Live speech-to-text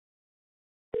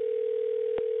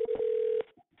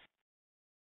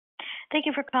Thank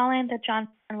you for calling the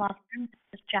Johnson Law Firm.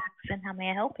 This is Jackson. How may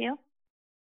I help you?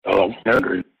 Hello,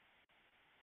 Andrew.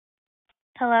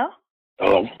 Hello?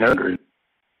 Hello, Andrew.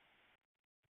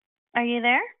 Are you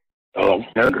there? Hello,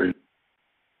 Andrew.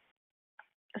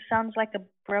 It sounds like a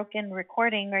broken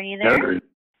recording. Are you there? Andrew.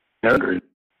 Andrew.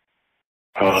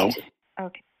 Hello.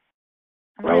 Okay.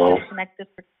 I'm Hello. going to disconnect this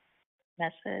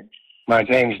message. My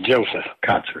name's Joseph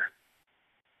Kotzer.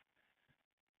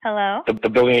 Hello? The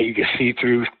building that you can see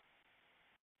through.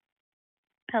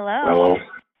 Hello? Hello.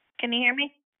 Can you hear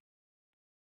me?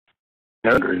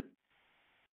 Andrew.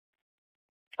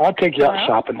 I'll take you out Hello?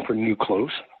 shopping for new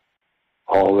clothes.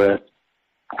 All that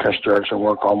construction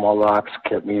work on my locks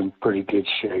kept me in pretty good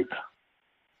shape.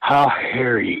 How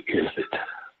hairy is it?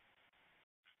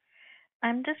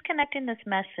 I'm disconnecting this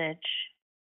message.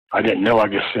 I didn't know I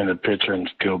could send a picture and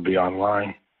still be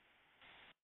online.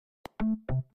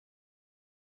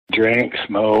 Drink,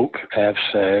 smoke, have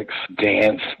sex,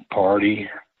 dance, party.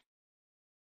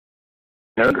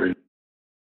 Andrew.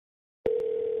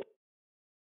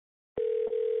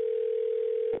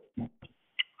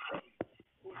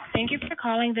 Thank you for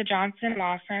calling the Johnson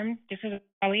Law Firm. This is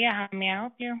Aaliyah. How may I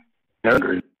help you?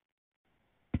 Andrew.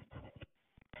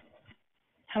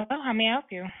 Hello, how may I help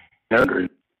you? Andrew.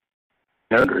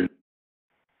 Andrew.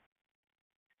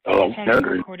 Hello, Send a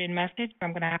Andrew. recorded message.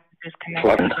 I'm going to have to disconnect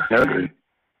Hello, at this Andrew. time.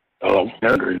 Hello,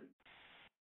 Andrew.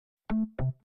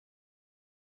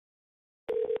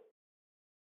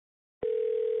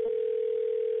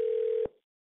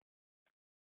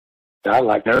 I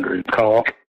like Andrew. Call.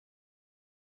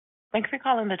 Thanks for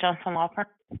calling the Johnson Law Firm.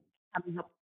 How may I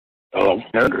help you? Hello,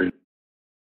 Andrew.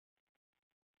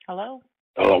 Hello?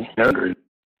 Hello, Andrew.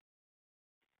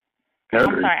 I'm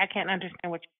Andrew. sorry, I can't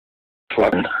understand what Hello,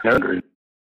 Andrew.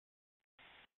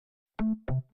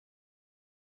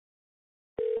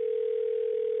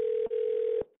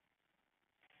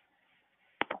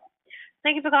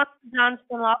 Thank you for calling the Johnson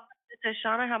Law Firm. This is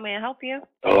Shauna. How may I help you?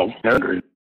 Hello, Andrew.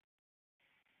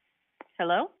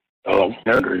 Hello? Hello,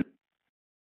 Andrew.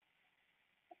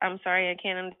 I'm sorry, I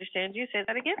can't understand you. Say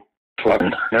that again. Hello,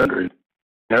 Andrew.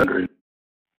 Andrew.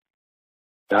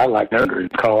 I like Andrew.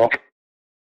 Call. It's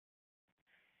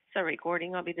a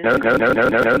recording. I'll be No,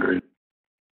 disconnecting. Andrew.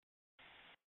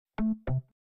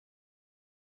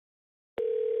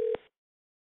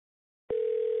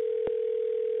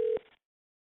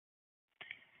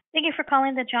 Thank you for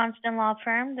calling the Johnston Law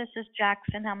Firm. This is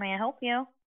Jackson. How may I help you?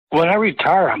 When I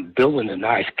retire, I'm building a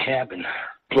nice cabin.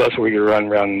 Plus, we can run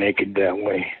around naked that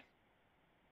way.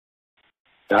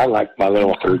 I like my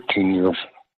little 13-year-olds.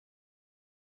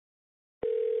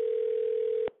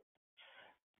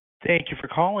 Thank you for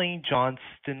calling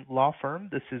Johnston Law Firm.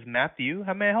 This is Matthew.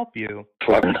 How may I help you?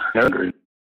 Hello, Andrew.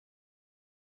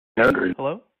 Andrew.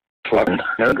 Hello? Hello,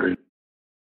 Andrew.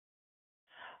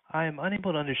 I am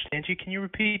unable to understand you. Can you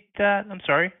repeat that? I'm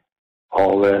sorry.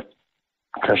 All that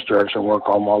construction work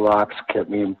on my locks kept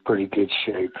me in pretty good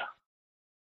shape.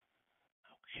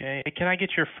 Okay. Can I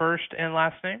get your first and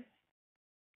last name?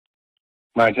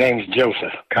 My name's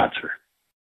Joseph Kotzer.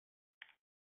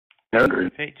 Andrew.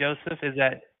 Okay, Joseph. Is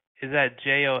that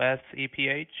Joseph?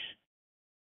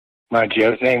 My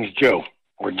name's Joe,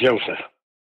 or Joseph.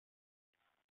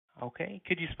 Okay.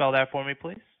 Could you spell that for me,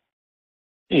 please?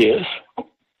 Yes.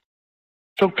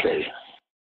 It's okay.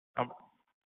 Um,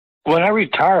 When I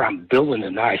retire, I'm building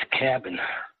a nice cabin.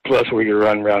 Plus, we can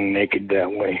run around naked that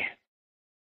way.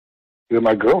 You're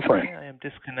my girlfriend. I am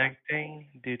disconnecting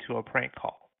due to a prank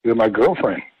call. You're my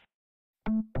girlfriend.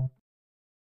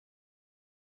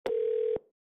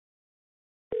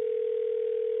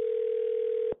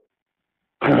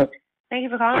 Thank you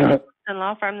for calling the Johnston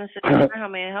Law Firm. This is Shauna. How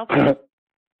may I help you?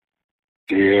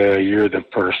 Yeah, you're the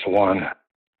first one.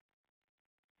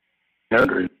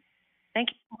 Andrew. Thank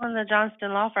you for calling the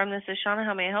Johnston Law Firm. This is Shauna.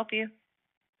 How may I help you?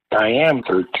 I am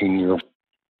 13-year-old.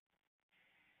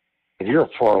 You're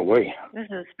far away. This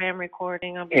is a spam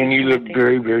recording. I'll be And you look disconnecting.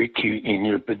 very, very cute in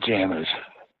your pajamas.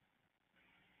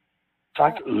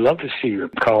 I'd love to see your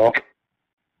call.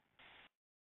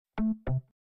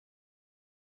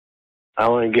 I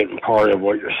want to get part of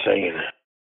what you're saying.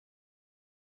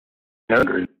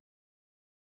 Andrew.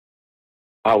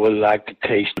 I would like to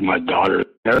taste my daughter.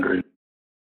 Andrew.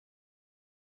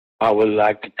 I would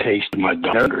like to taste my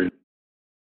daughter.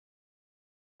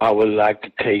 I would like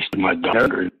to taste my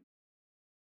daughter.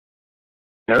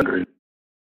 Andrew.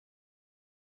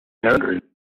 Andrew.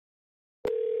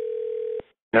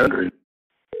 Andrew.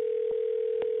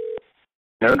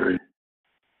 Andrew.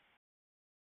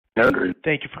 Andrew.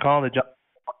 Thank you for calling the Johnson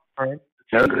Law Firm. This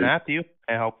is Andrew. Matthew.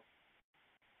 May I help?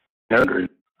 Andrew.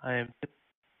 I am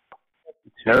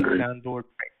Andrew. soundboard.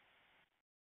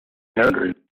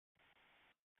 Noted.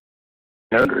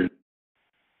 Noted.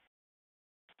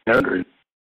 Noted.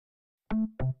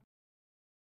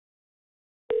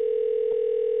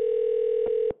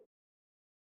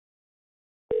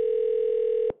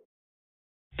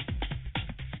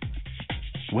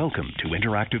 Welcome to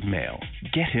Interactive Mail.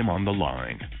 Get him on the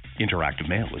line. Interactive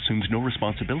Mail assumes no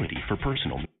responsibility for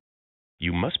personal.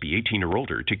 You must be 18 or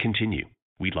older to continue.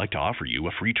 We'd like to offer you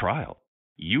a free trial.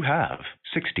 You have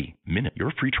 60 minutes.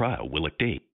 Your free trial will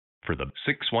date for the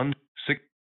 616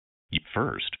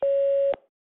 first.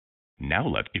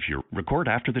 Now if you record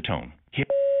after the tone, hit.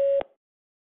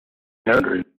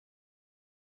 Noted.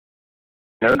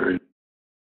 Noted.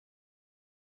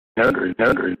 Noted.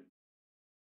 Noted.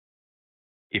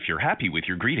 If you're happy with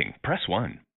your greeting, press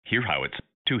 1. Hear how it's.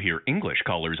 To hear English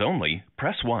callers only,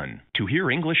 press 1. To hear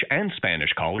English and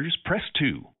Spanish callers, press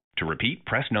 2. To repeat,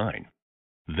 press 9.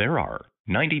 There are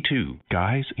 92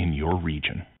 guys in your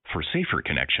region. For safer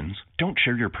connections, don't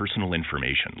share your personal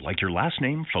information like your last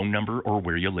name, phone number, or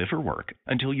where you live or work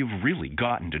until you've really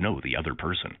gotten to know the other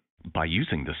person. By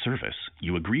using the service,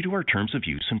 you agree to our terms of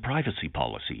use and privacy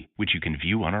policy, which you can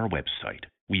view on our website.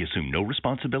 We assume no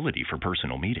responsibility for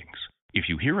personal meetings. If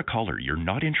you hear a caller you're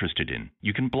not interested in,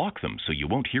 you can block them so you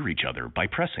won't hear each other by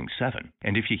pressing 7.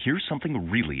 And if you hear something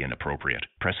really inappropriate,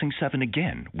 pressing 7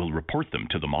 again will report them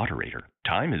to the moderator.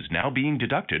 Time is now being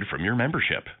deducted from your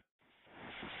membership.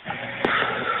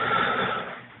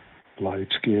 Light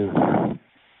skin.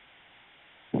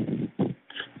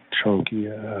 Chunky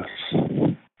ass.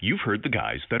 You've heard the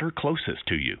guys that are closest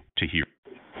to you to hear.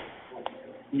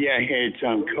 Yeah, hey, it's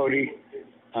Cody.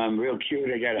 I'm real cute.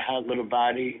 I got a hot little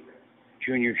body.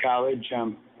 Junior college.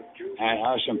 I had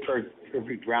awesome,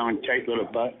 perfect, round, tight little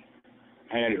butt.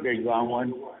 I had a big, long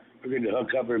one. We're going to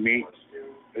hook up or meet.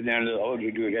 But then the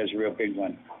older dude has a real big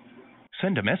one.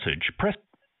 Send a message. Press.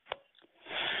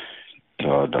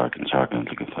 Tall, dark, and chocolate.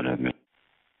 Looking for that.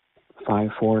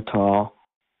 5'4" tall.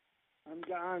 I'm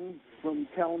Don from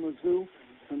Kalamazoo.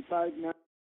 I'm 5'9".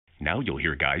 Now you'll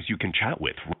hear guys you can chat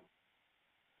with.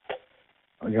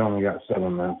 You only got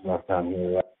 7 minutes left down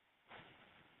here.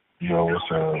 Yo,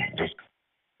 what's up?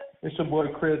 It's your boy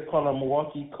Chris calling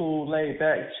Milwaukee. Cool, laid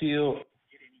back, chill.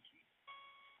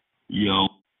 Yo.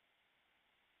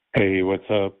 Hey, what's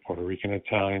up? Puerto Rican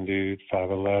Italian dude,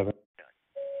 5'11".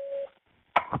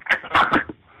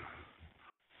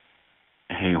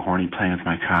 Hey, horny playing with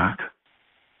my cock.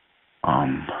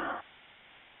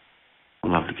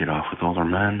 Love to get off with older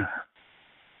men.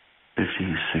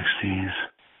 50s, 60s.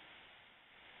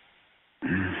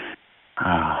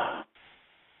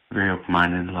 Very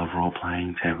open-minded, love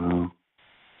role-playing, taboo.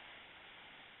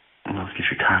 Love to get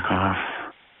your cock off.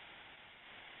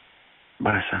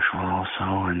 Bisexual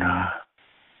also, and I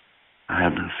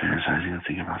have been fantasizing and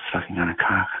thinking about sucking on a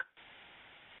cock.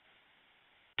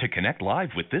 To connect live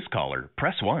with this caller,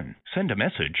 press 1. Send a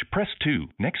message, press 2.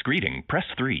 Next greeting, press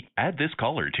 3. Add this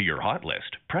caller to your hot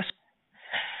list, press.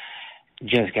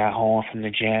 Just got home from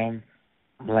the gym.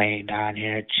 I'm laying down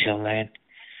here chilling,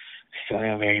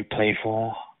 feeling very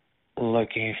playful.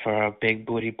 Looking for a big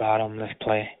booty bottom. Let's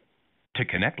play. To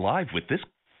connect live with this.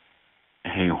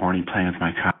 Hey, horny playing with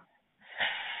my cock.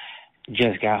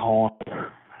 Just got home.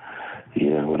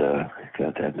 Yeah,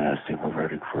 got that nasty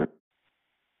verdict for it.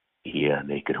 Yeah,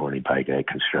 naked horny pie guy,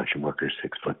 construction worker,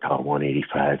 6 foot tall,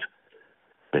 185.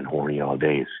 Been horny all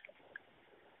days.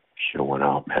 Showing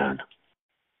out, man.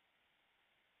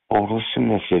 Total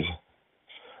submissive.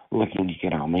 Looking to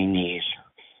get on my knees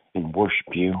and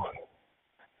worship you.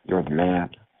 You're the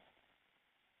man.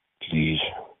 Please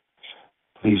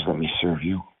let me serve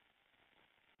you.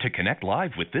 To connect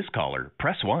live with this caller,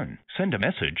 press 1. Send a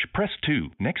message, press 2.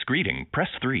 Next greeting, press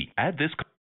 3. Add this.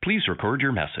 Please record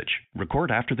your message. Record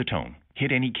after the tone.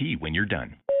 Hit any key when you're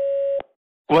done.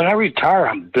 When I retire,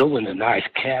 I'm building a nice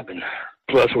cabin.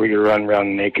 Plus, we can run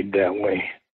around naked that way.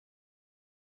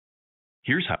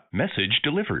 Here's how. Message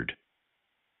delivered.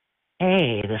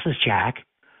 Hey, this is Jack.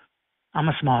 I'm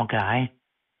a small guy,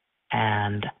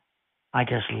 and I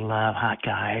just love hot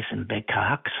guys and big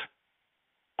cocks.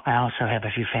 I also have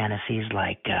a few fantasies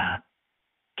like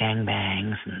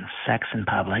gangbangs and sex in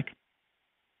public.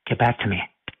 Get back to me.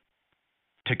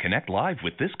 To connect live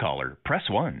with this caller, press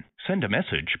 1. Send a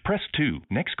message, press 2.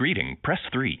 Next greeting, press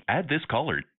 3. Add this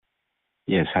caller.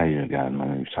 Yes, how you guys? My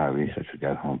name's Tyrese. I just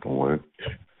got home from work.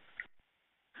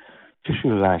 Just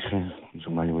relaxing.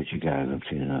 So wondering what you guys up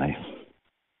to tonight.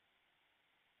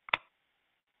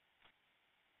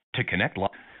 To connect live.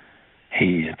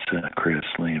 Hey, it's Chris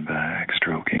laying back,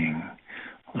 stroking,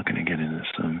 looking to get into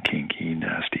some kinky,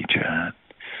 nasty chat.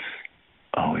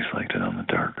 Always liked it on the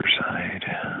darker side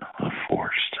of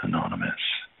forced, anonymous.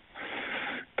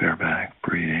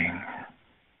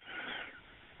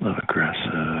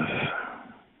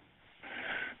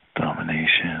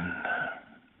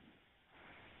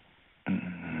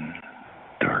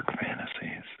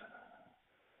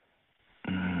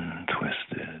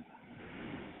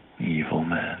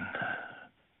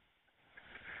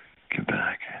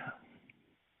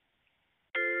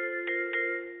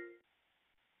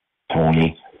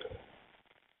 Tony.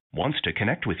 Wants to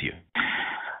connect with you.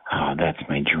 Oh, that's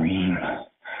my dream.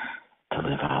 To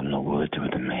live out in the woods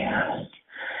with a man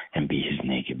and be his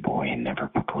naked boy and never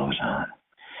put clothes on.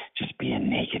 Just be a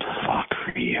naked fuck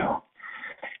for you.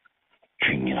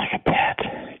 Treat me like a pet.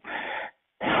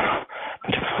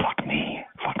 But fuck me.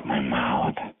 Fuck my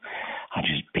mouth. I'll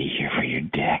just be here for your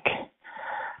dick.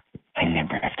 I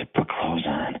never have to put clothes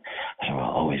on, so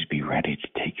I'll always be ready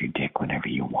to take your dick whenever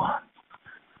you want.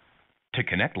 To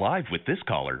connect live with this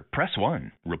caller, press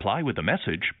 1. Reply with a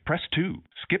message, press 2.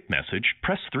 Skip message,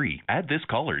 press 3. Add this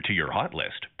caller to your hot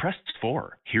list, press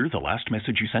 4. Hear the last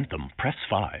message you sent them, press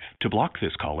 5. To block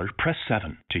this caller, press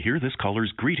 7. To hear this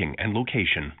caller's greeting and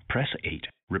location, press 8.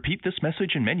 Repeat this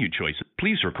message and menu choices.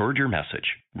 Please record your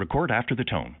message. Record after the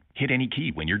tone. Hit any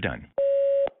key when you're done.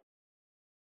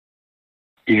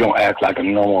 You don't act like a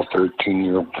normal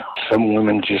 13-year-old. Some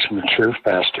women just mature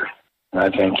faster. And I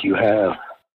think you have.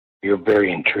 You're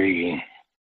very intriguing.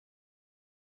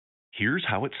 Here's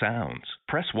how it sounds.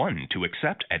 Press 1 to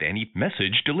accept at any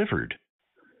message delivered.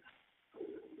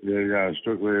 Yeah,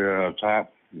 strictly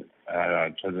top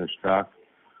at tennis stock.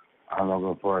 I'm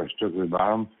looking for a strictly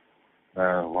bottom.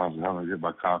 Wants to help me get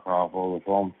my cock off over the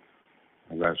phone.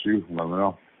 I got you. Let me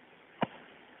know.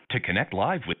 To connect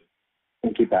live with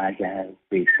Thinky bad guy,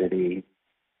 big city,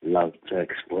 love to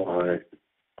explore,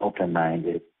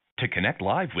 open-minded. To connect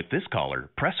live with this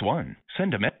caller, press 1.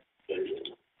 Send a message.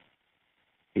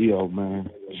 Yo, man.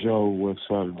 Joe, what's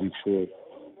up, Detroit?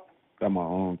 Got my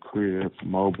own crib,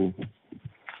 mobile.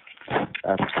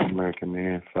 African-American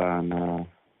man, 5'9",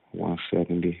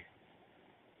 170,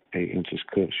 8 inches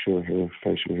cut, short hair,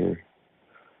 facial hair.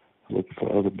 Looking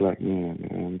for other black men,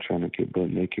 man. I'm trying to get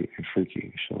butt naked and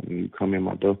freaky. So when you come in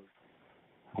my door,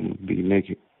 I'm going to be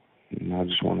naked. And I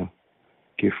just want to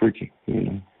get freaky, you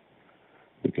know.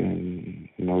 We can,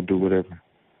 do whatever.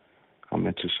 I'm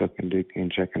into sucking dick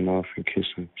and jacking off and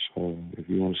kissing. So if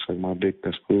you want to suck my dick,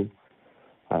 that's cool.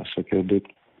 I'll suck your dick.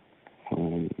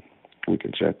 We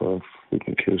can jack off, we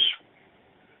can kiss,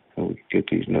 and we can get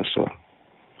these nuts off.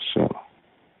 So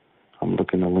I'm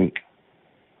looking to link.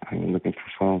 I ain't looking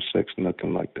for phone sex,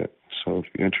 nothing like that. So if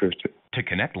you're interested. To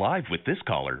connect live with this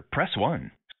caller, press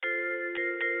 1.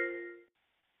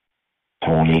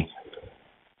 Tony.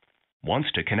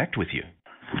 Wants to connect with you.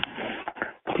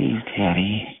 Please,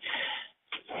 Daddy.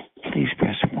 Please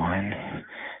press 1.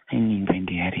 I need my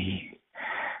daddy.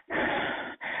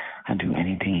 I'll do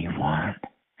anything you want.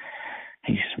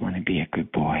 I just want to be a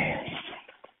good boy.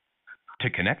 To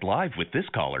connect live with this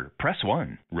caller, press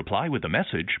 1. Reply with a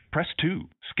message, press 2.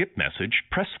 Skip message,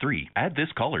 press 3. Add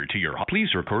this caller to your...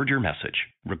 Please record your message.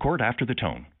 Record after the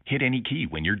tone. Hit any key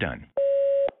when you're done.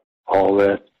 All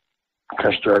that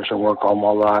construction work on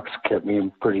my locks kept me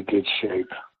in pretty good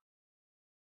shape.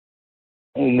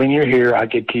 And when you're here, I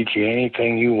could teach you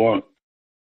anything you want.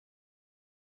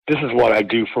 This is what I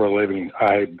do for a living.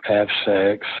 I have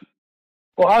sex.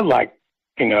 Well, I like,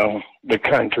 the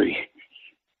country.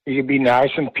 You could be nice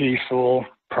and peaceful,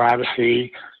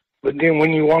 privacy. But then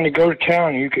when you want to go to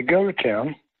town, you could go to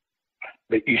town.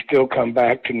 But you still come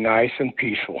back to nice and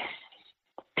peaceful.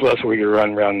 Plus, we could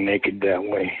run around naked that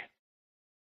way.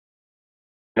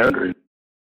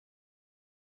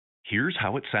 Here's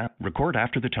how it sounds. Record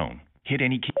after the tone. Hit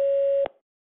any key.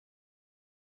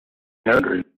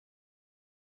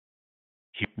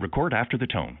 Record after the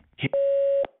tone. Hit.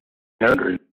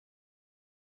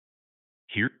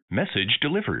 Here, message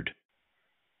delivered.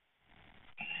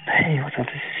 Hey, what's up?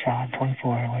 This is Sean,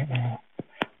 24, right now.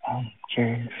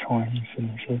 Curious, horny,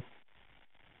 so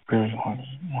really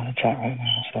want to chat right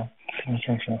now, so send me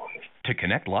a text real quick. To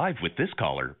connect live with this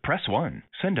caller, press 1.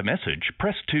 Send a message,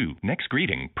 press 2. Next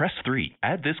greeting, press 3.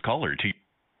 Add this caller to...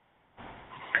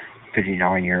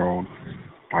 59-year-old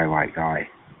white guy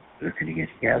looking to get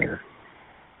together.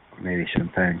 Maybe some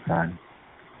fun.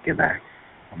 Get back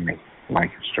from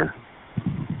Lancaster.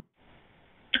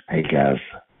 Hey guys,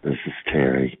 this is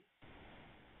Terry.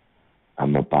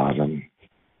 I'm a bottom.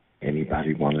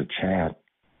 Anybody want to chat?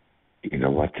 You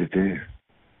know what to do.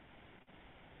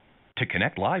 To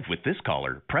connect live with this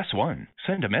caller, press 1.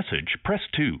 Send a message, press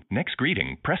 2. Next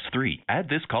greeting, press 3. Add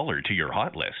this caller to your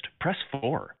hot list, press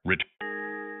 4.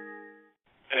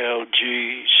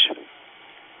 LG's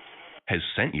has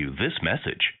sent you this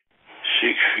message.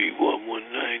 6 feet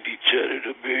 190, tatted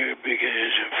a beard, big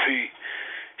hands and feet.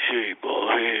 Shave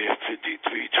bald head,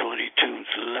 5322,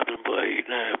 11 by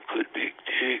 8.5, good big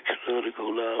dick. Love to go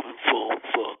live and phone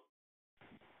fuck.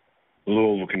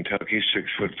 Louisville, Kentucky,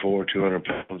 6'4", 200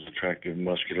 pounds, attractive,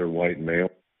 muscular, white male.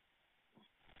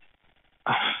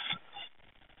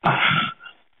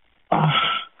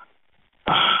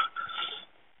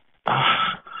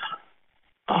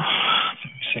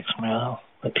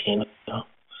 Latino,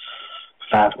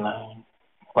 5'9",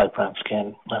 light brown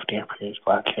skin, left ear pierced,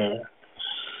 black hair.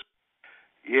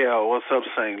 Yeah, what's up,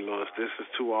 St. Louis? This is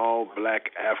to all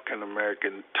black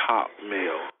African-American top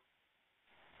male.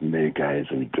 Hey guys,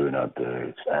 how you doing out there?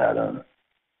 It's Adam.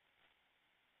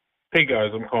 Hey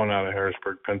guys, I'm calling out of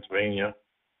Harrisburg, Pennsylvania.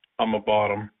 I'm a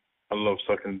bottom. I love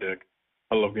sucking dick.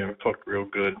 I love getting fucked real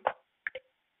good.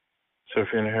 So if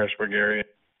you're in the Harrisburg area.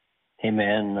 Hey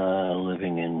man,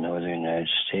 living in northern United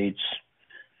States,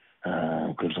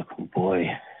 good looking boy,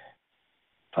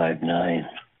 5'9",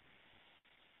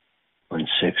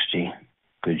 160,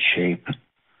 good shape,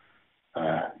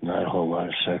 not a whole lot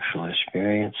of sexual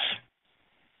experience.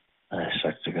 I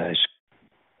suck the guys.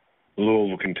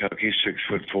 Louisville, Kentucky,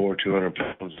 6'4", 200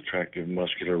 pounds, attractive,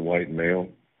 muscular, white male.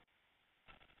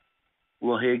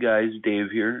 Well, hey guys, Dave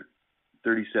here,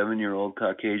 37-year-old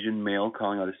Caucasian male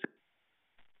calling out of.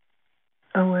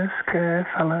 Oh, it's good,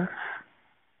 fellas.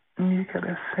 You got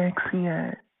a sexy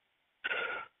ass.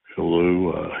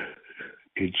 Hello,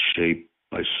 in shape,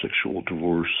 bisexual,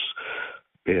 divorce,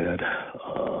 bad,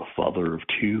 father of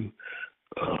two,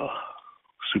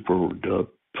 super worked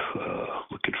up,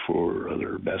 looking for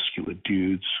other masculine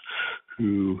dudes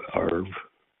who are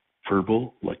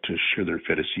verbal, like to share their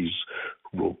fantasies,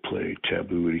 role play,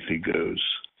 taboo, anything goes.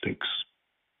 Thanks.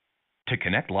 To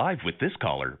connect live with this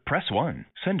caller, press 1.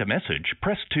 Send a message,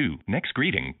 press 2. Next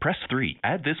greeting, press 3.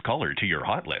 Add this caller to your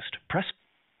hot list, press.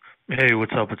 Hey,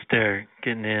 what's up? It's Derek.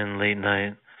 Getting in late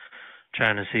night.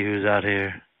 Trying to see who's out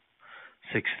here.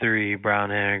 6'3",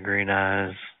 brown hair, green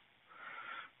eyes.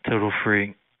 Total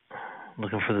freak.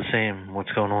 Looking for the same.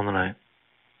 What's going on tonight?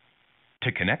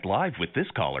 To connect live with this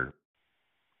caller.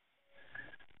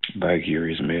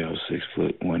 Bi-curious male,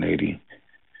 6', 180.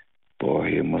 Bald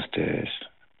head, mustache.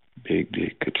 Big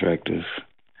dick, attractive.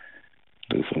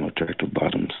 Look for attractive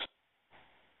bottoms.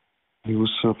 Hey,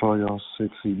 what's up, all y'all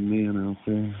sexy men out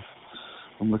there?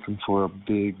 I'm looking for a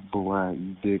big black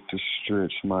dick to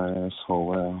stretch my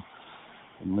asshole out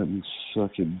and let me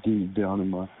suck it deep down in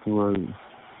my throat.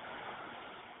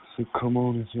 So come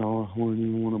on if y'all are horny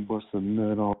and want to bust a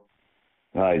nut off.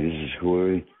 Hi, this is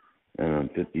Corey, and I'm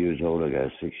 50 years old. I got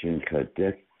a 6-inch cut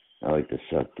dick. I like to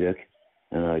suck dick,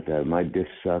 and I like to have my dick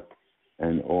sucked.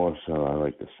 And also, I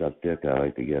like to suck dick. I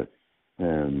like to get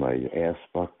my ass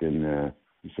fucked, and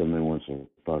if somebody wants to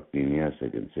fuck me in the ass, I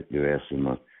can stick their ass in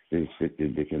my, they stick their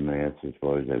dick in my ass as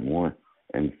far as they want,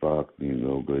 and fuck me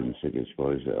real good and stick as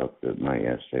far as up to my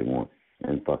ass they want,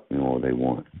 and fuck me all they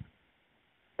want.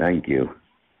 Thank you.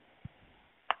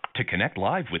 To connect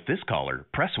live with this caller,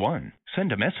 press 1.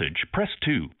 Send a message, press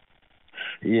 2.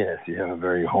 Yes, you have a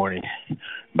very horny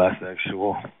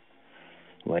bisexual.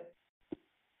 Like.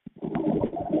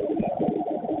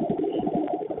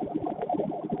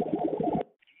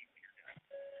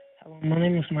 Hello, my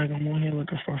name is Michael. I'm on here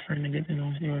looking for a friend to get to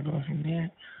know see where it goes from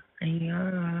there.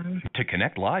 To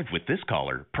connect live with this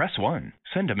caller, press 1.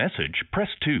 Send a message, press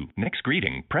 2. Next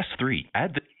greeting, press 3.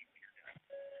 Add the.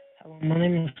 Hello, my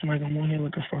name is Michael. I'm on here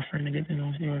looking for a friend to get to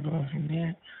know see where it goes from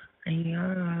there.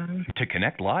 To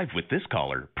connect live with this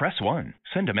caller, press 1.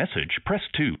 Send a message, press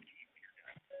 2.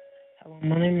 Hello,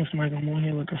 my name is Michael. I'm on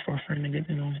here looking for a friend to get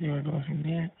to know see where it goes from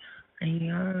there.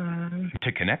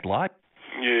 To connect live.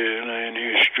 Yeah, laying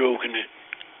here stroking it.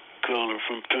 Calling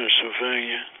from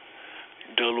Pennsylvania,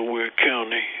 Delaware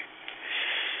County.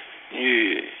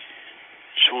 Yeah,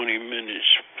 20 minutes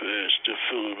past the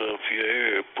Philadelphia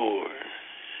airport.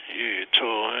 Yeah,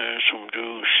 tall, handsome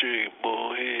dude, shaved,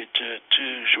 bald head,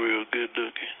 tattoos, real good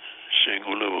looking.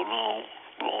 Single level long,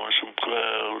 blowing some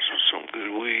clouds or some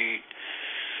good weed.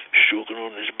 Stroking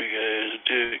on this big ass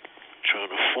dick, trying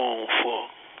to phone fuck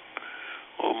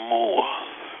or more.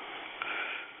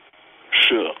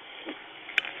 Sure.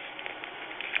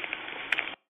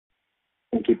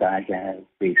 Thinky bad guy,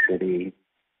 big city,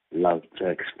 love to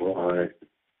explore,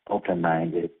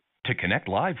 open-minded. To connect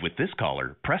live with this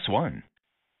caller, press 1.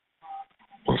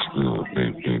 What's good,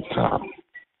 big top?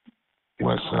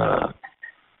 What's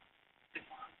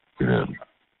yeah.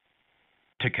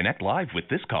 To connect live with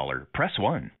this caller, press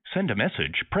 1. Send a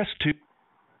message, press 2.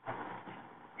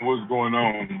 What's going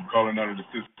on? I'm calling out of the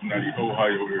Cincinnati,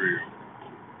 Ohio area.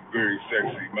 Very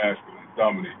sexy, masculine,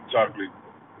 dominant, chocolate,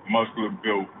 muscular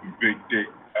built, big dick,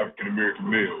 African American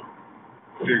male.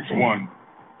 6'1",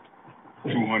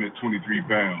 223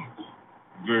 pounds.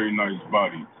 Very nice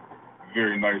body.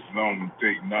 Very nice long,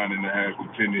 thick, 9.5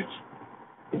 to 10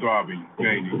 inch. Throbbing,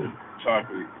 banging,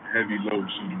 chocolate, heavy load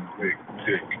shooting,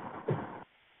 thick.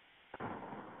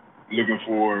 Looking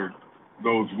for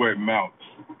those wet mouths,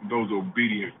 those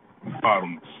obedient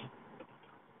bottoms,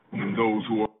 and those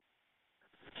who are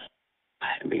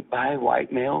I'm a bi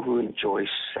white male who enjoys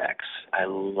sex. I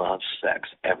love sex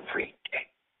every day.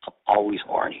 I'm always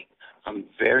horny. I'm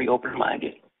very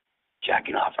open-minded.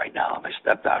 Jacking off right now on my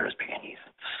stepdaughter's panties.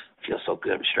 Feels so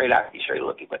good. I'm straight out, straight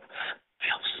looking, but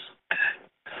feels so good.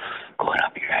 Going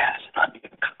up your ass and under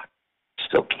your cock.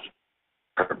 Silky.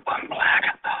 Purple and black.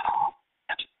 Oh,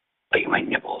 like my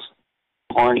nipples.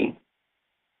 Horny.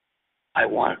 I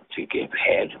want to give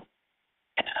head,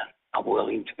 and I'm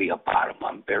willing to be a bottom.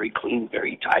 I'm very clean,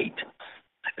 very tight.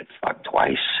 I've been fucked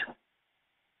twice,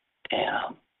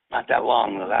 and not that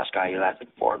long. The last guy, he lasted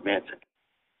 4 minutes.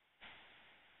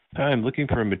 I'm looking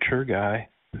for a mature guy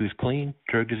who's clean,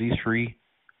 drug disease free,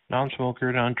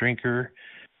 non-smoker, non-drinker,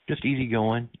 just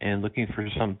easygoing, and looking for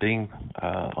something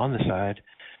on the side.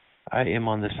 I am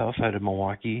on the south side of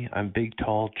Milwaukee. I'm big,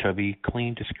 tall, chubby,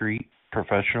 clean, discreet,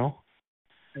 professional.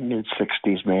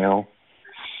 Mid-60s male.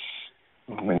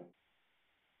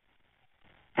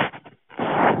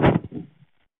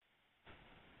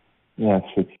 Yeah,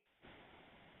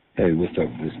 hey, what's up?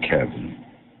 This is Kevin.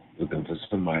 Looking for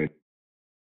somebody.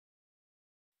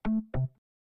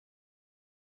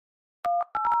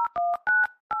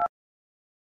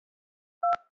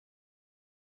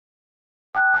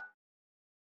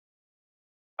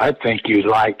 I think you'd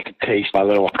like to taste my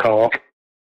little cock.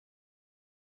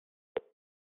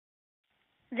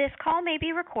 This call may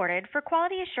be recorded for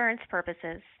quality assurance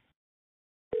purposes.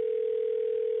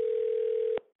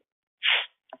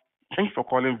 Thanks for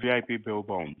calling VIP Bill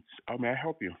Bones. How may I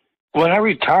help you? When I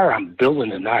retire, I'm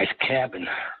building a nice cabin.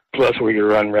 Plus, we can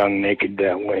run around naked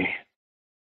that way.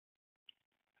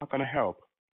 How can I help?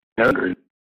 100.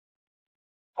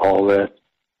 All that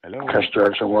Hello?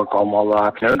 construction work all my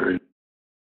life. 100.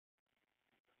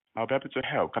 I'll be happy to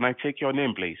help. Can I take your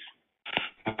name, please?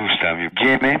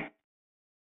 Jimmy.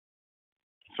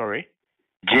 Sorry?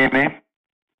 Jimmy.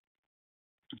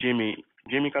 Jimmy.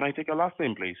 Jimmy, can I take your last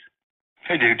name, please?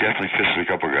 Hey, dude, definitely fisted a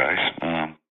couple guys.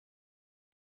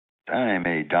 I'm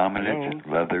a dominant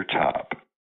leather top.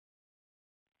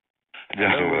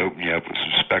 Definitely will open you up with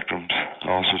some spectrums,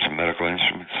 all sorts of medical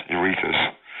instruments,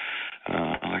 urethras.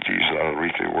 I like to use a lot of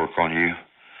urethra work on you.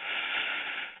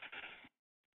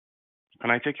 Can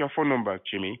I take your phone number,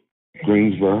 Jimmy?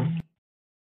 Greensboro.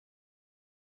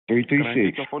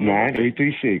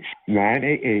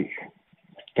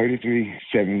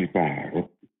 336-988-3375.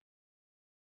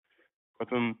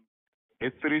 Button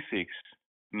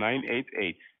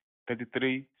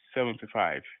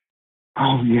 836-988-3375.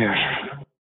 Oh, yes.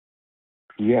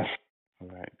 Yes. All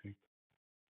right.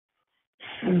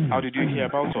 How did you hear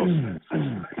about us?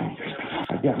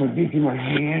 I got my dick in my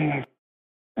hand,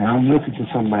 and I'm looking for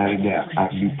somebody that I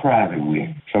can be private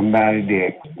with. Somebody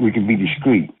that we can be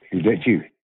discreet. Is that you?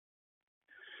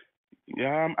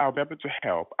 Yeah, I'll be able to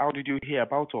help. How did you hear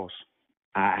about us?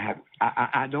 I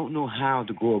don't know how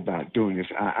to go about doing this.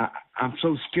 I'm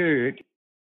so scared.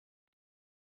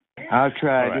 I'll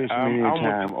try this many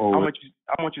times over.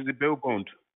 How much is the bail bond?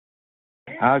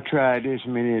 I'll try this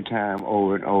many times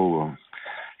over and over.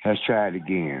 Let's try it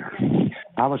again.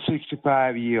 I'm a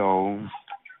 65-year-old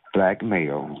black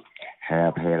male.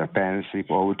 Have had a fantasy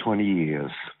for over 20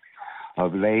 years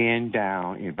of laying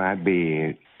down in my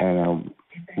bed and a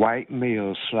white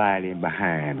male sliding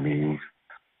behind me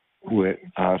with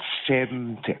a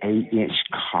 7 to 8 inch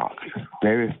cock,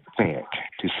 very fat,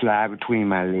 to slide between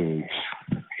my legs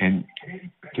and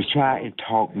to try and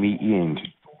talk me into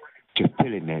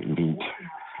feeling that meat.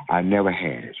 I never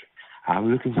had.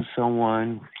 I'm looking for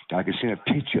someone that I can send a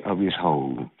picture of his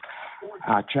hole.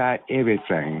 I tried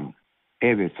everything.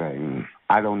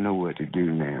 I don't know what to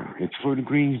do now. It's for the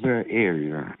Greensboro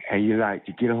area, and you like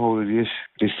to get a hold of this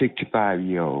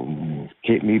 65-year-old.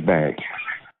 Hit me back.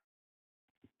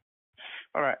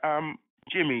 All right.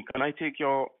 Jimmy, can I take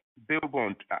your bail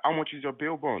bond? How much is your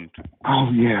bail bond? Oh,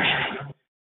 yes.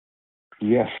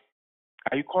 Yes.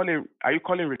 Are you calling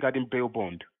regarding bail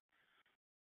bond?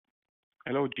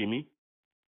 Hello, Jimmy.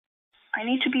 I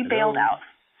need to be bailed out.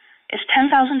 It's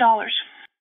 $10,000.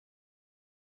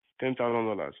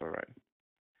 $10,000.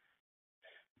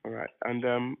 All right. And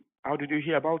how did you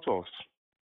hear about us?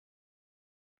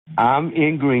 I'm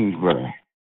in Greensboro.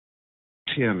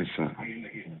 Tell me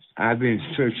something. I've been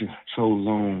searching so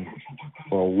long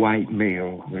for a white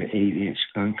male with an 8-inch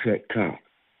uncut cock.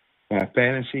 My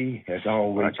fantasy has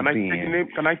always Can I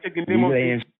take the name of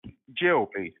the jail,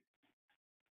 please?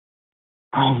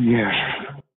 Oh, yes.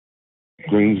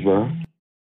 Greensboro.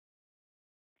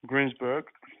 Greensburg?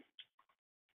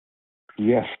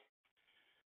 Yes.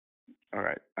 All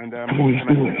right. And can I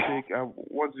take,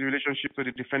 what's the relationship to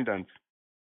the defendant?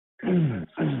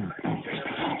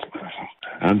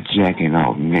 I'm jacking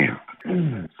off now.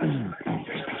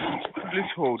 please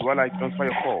hold while I transfer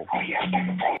your call?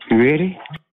 You ready?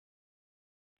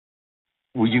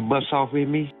 Will you bust off with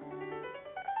me?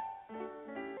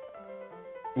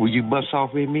 Will you bust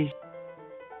off with me?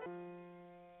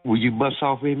 Will you bust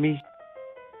off with me?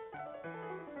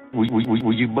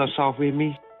 Will you bust off with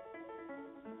me?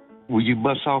 Will you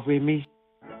bust off with me?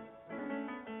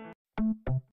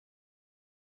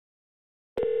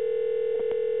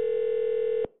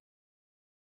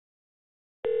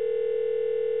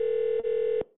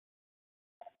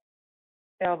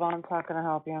 Elvon, how can I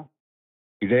help you?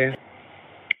 You there?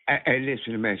 Hey,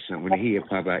 listen to me, son. When the head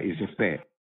pop out, it's a fact.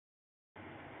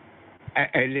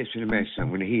 Hey, listen to me, son.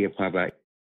 When the head pop out.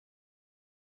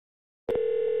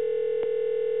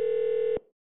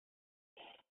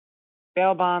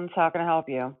 Bail bonds, how can I help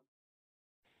you?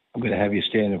 I'm going to have you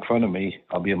stand in front of me.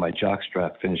 I'll be in my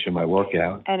jockstrap finishing my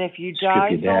workout. And if you Strip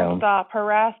guys you down. don't stop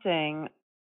harassing,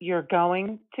 you're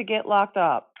going to get locked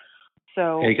up.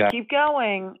 So Hey, guy. keep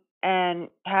going and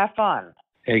have fun.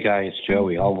 Hey, guy, it's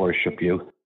Joey. I'll worship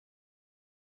you.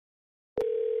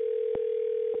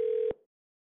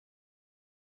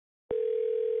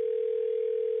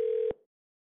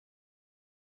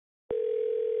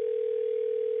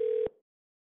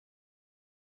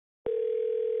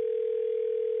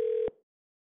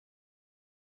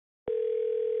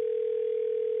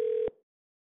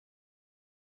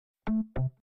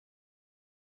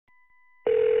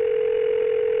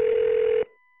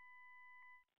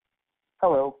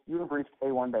 Hello, you have reached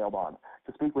A1 Bail Bond.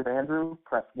 To speak with Andrew,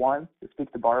 press 1. To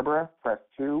speak to Barbara, press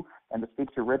 2. And to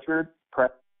speak to Richard,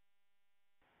 press...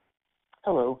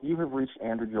 Hello, you have reached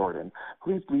Andrew Jordan.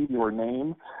 Please leave your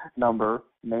name, number,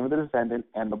 name of the defendant,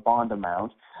 and the bond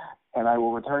amount, and I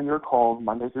will return your call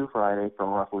Monday through Friday from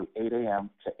roughly 8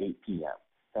 a.m. to 8 p.m.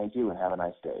 Thank you and have a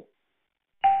nice day.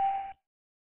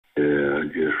 Yeah, I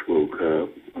just woke up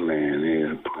laying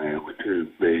here playing with this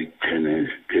big 10-inch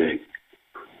dick.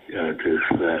 Got this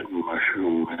fat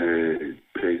mushroom head,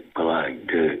 big black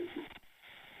dick.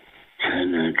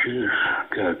 10 inches.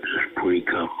 Got this freak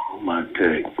up on my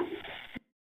dick.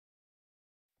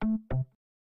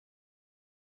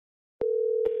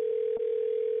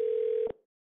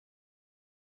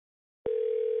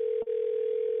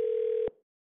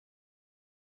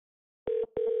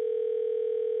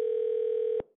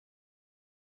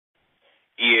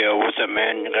 Yeah, what's up,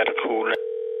 man? You got a cool...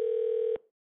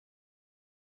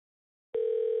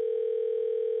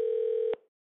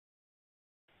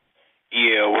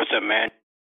 Yeah, what's up, man?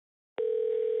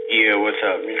 Yeah, what's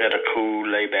up? You got a cool,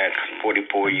 laid-back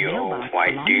 44-year-old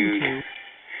white dude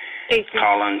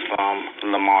calling from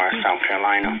Lamar, South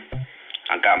Carolina.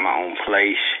 I got my own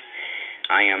place.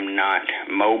 I am not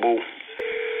mobile.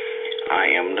 I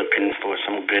am looking for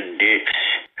some good dicks.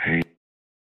 Hey.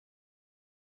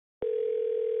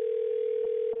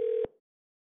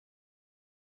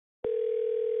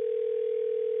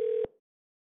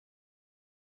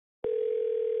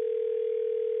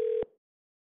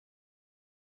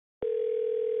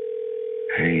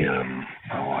 Hey,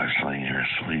 my wife's laying here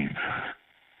asleep.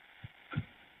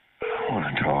 I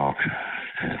want to talk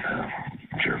and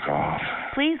jerk off.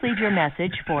 Please leave your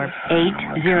message for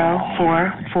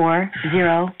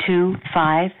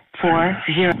 804402540.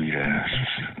 Sweet ass,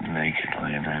 naked,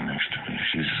 laying right next to me.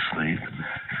 She's asleep.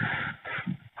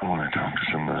 I want to talk to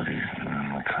somebody, and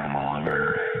I'm going to come all over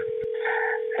her.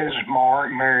 This is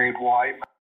Mark, married white.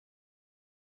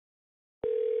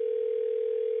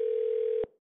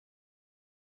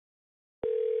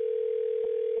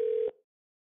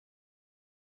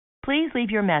 Please leave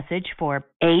your message for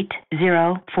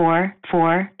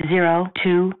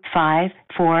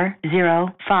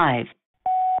 804402540.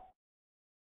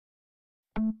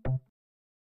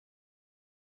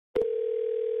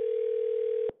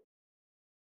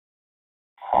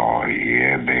 Oh,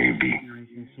 yeah, baby.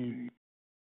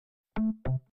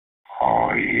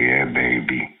 Oh, yeah,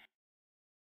 baby.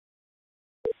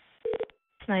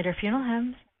 Snyder Funeral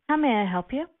Homes. How may I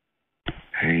help you?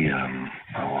 Hey,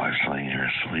 my wife's laying here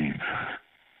asleep.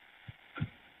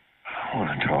 I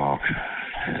want to talk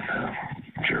and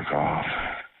jerk off.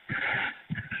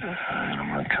 And I'm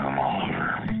going to come all over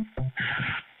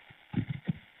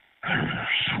her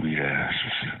sweet ass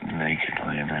is naked,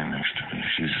 laying right next to me.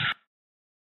 She's...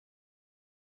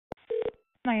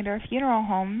 Snyder Funeral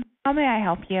Home. How may I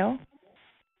help you?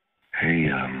 Hey,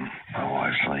 my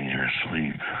wife's laying here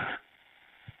asleep.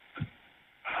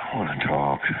 I want to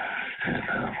talk and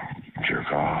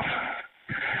jerk off.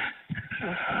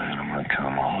 And I'm going to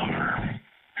come all over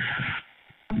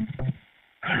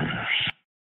her.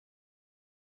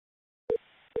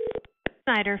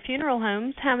 Snyder Funeral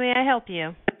Homes. How may I help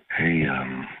you? Hey,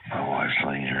 my wife's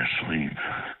laying here asleep.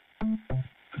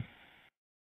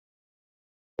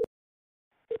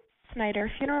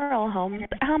 Snyder Funeral Home.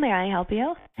 How may I help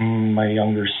you? My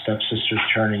younger stepsister's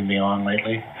turning me on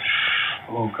lately.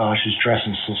 Oh gosh, she's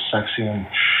dressing so sexy and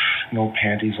no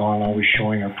panties on, always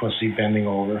showing her pussy bending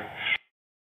over.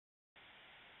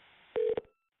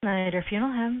 Snyder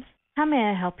Funeral Homes. How may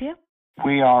I help you?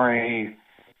 We are a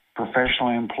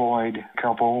professionally employed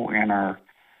couple in our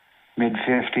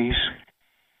mid-50s.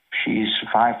 She's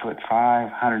 5'5",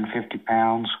 150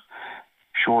 pounds,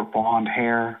 short blonde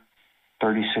hair,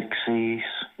 36 C's,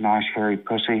 nice hairy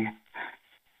pussy.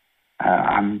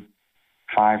 I'm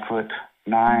 5'9",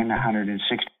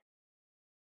 160.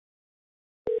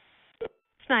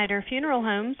 Snyder Funeral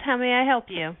Homes. How may I help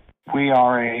you? We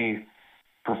are a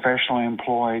professionally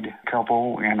employed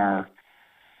couple in our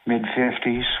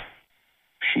mid-50s.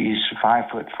 She's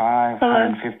 5'5",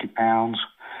 150 pounds,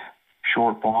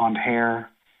 short blonde hair,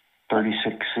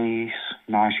 36 C's,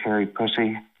 nice hairy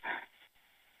pussy.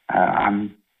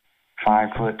 I'm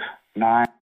 5'9".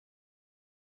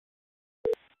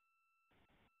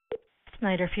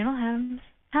 Snyder Funeral Homes.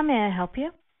 How may I help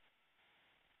you?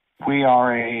 We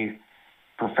are a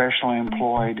professionally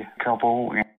employed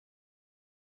couple.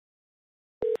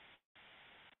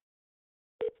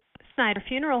 Snyder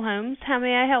Funeral Homes. How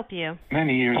may I help you?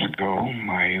 Many years ago,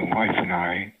 my wife and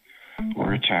I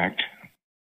were attacked.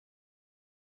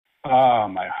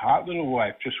 My hot little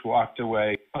wife just walked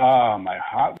away. My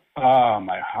hot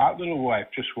little wife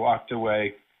just walked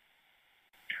away.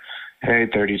 Hey,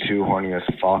 32, horny as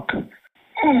fuck.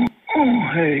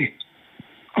 Hey.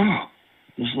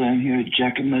 Just laying here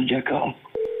jacking my jack off.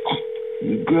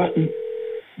 I'm grunting.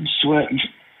 I'm sweating.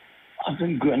 I've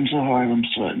been grunting so hard I'm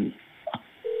sweating.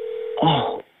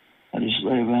 I just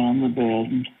lay around on the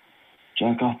bed and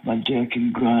jack off my dick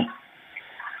and grunt.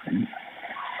 And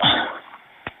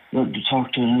love to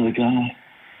talk to another guy.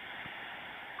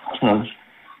 Love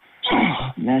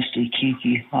nasty,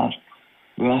 kinky, hot,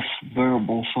 rough,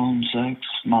 verbal phone sex,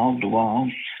 mild to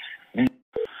wild.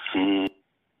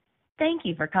 Thank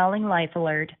you for calling Life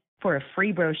Alert. For a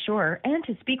free brochure and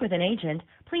to speak with an agent,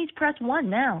 please press 1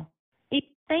 now.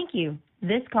 Thank you.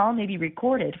 This call may be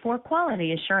recorded for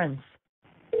quality assurance.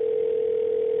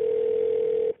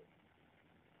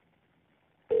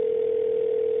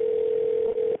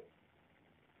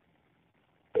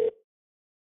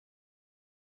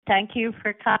 Thank you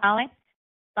for calling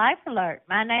Life Alert.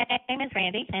 My name is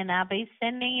Randy, and I'll be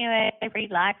sending you a free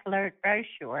Life Alert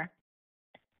brochure.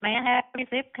 May I have your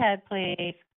zip code,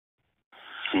 please?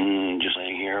 Just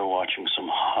laying here watching some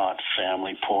hot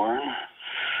family porn.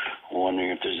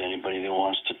 Wondering if there's anybody that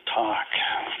wants to talk.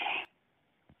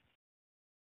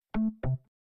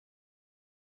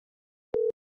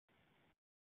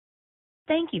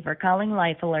 Thank you for calling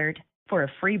Life Alert. For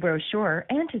a free brochure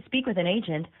and to speak with an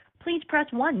agent, please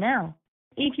press 1 now.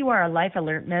 If you are a Life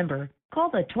Alert member, call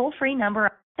the toll-free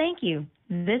number. Thank you.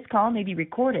 This call may be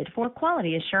recorded for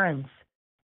quality assurance.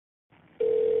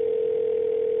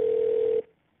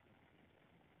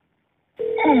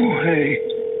 Hey.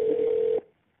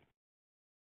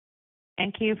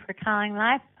 Thank you for calling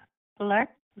Life Alert.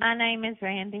 My name is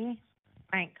Randy.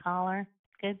 Prank caller.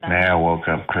 Goodbye. I woke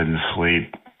up, couldn't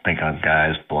sleep. Think on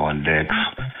guys blowing dicks.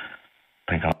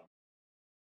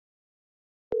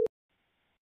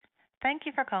 Thank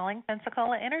you for calling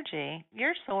Pensacola Energy,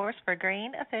 your source for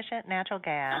green, efficient natural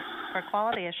gas. For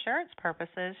quality assurance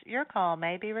purposes, your call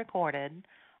may be recorded.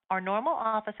 Our normal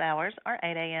office hours are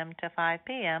 8 a.m. to 5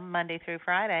 p.m. Monday through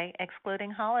Friday, excluding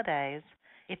holidays.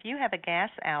 If you have a gas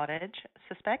outage,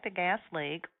 suspect a gas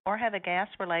leak, or have a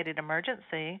gas-related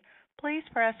emergency, please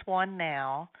press 1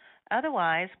 now.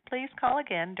 Otherwise, please call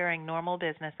again during normal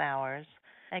business hours.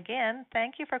 Again,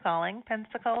 thank you for calling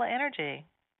Pensacola Energy.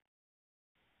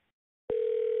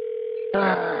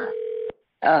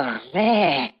 Oh,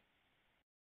 man.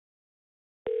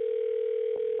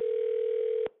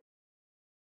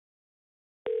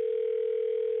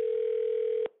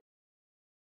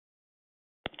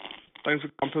 Thanks for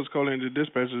calling Pensacola into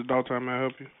dispatch. It's dog time. May I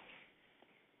help you?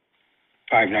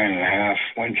 5'9.5",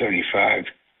 175.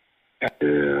 Yeah,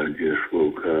 I just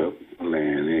woke up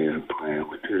laying here playing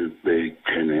with this big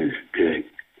 10-inch dick.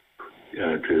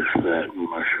 Got this fat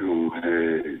mushroom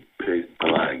head, big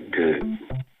black dick.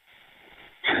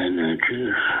 10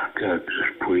 inches. Got this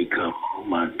pre-cum on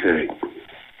my dick.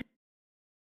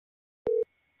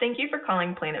 Thank you for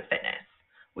calling Planet Fitness.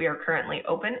 We are currently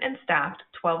open and staffed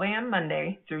 12 a.m.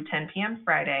 Monday through 10 p.m.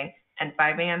 Friday and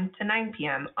 5 a.m. to 9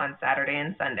 p.m. on Saturday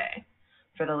and Sunday.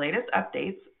 For the latest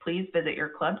updates, please visit your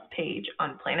club's page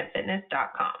on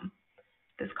planetfitness.com.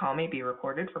 This call may be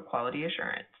recorded for quality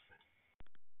assurance.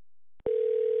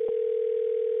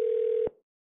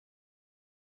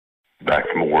 Back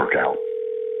from a workout.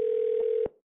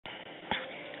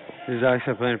 This is Alex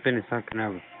at Planet Fitness. How can I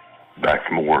help you? Back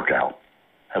from a workout.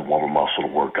 Have one more muscle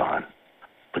to work on.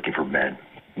 Looking for men,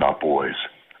 not boys.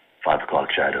 5 o'clock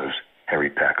shadows, hairy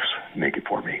pecs. Make it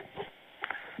for me.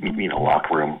 Meet me in a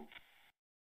locker room.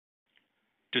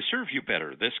 To serve you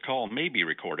better, this call may be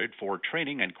recorded for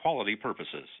training and quality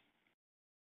purposes.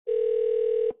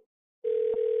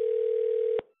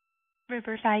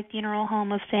 Riverside Funeral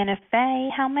Home of Santa Fe.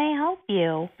 How may I help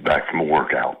you? Back from a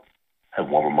workout. Have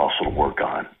one more muscle to work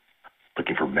on.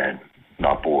 Looking for men,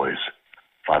 not boys.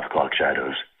 5 o'clock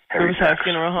shadows, hairy Riverside pecs.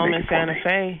 Funeral Home Make in it for Santa me.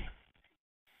 Fe.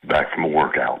 Back from a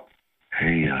workout.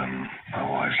 Hey, my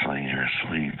wife's laying here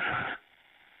asleep.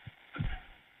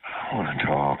 I want to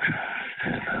talk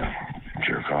and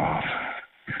jerk off.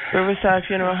 Riverside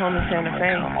Funeral Home in Santa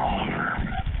Fe. Come all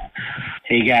over.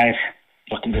 Hey guys,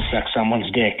 looking to suck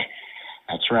someone's dick.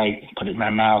 That's right, put it in my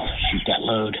mouth, shoot that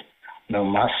load. No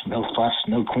muss, no fuss,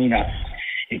 no cleanup.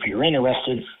 If you're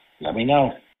interested, let me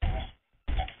know.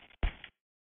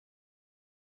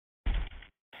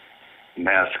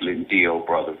 Masculine deal,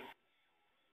 brother.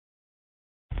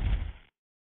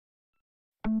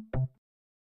 I'm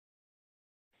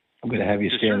going to have you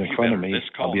To stand serve in you front better, of me. this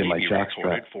call I'll be in may my be jockstrap.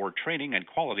 recorded for training and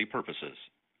quality purposes.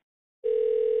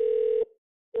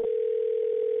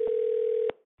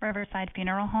 Riverside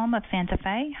Funeral Home of Santa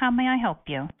Fe. How may I help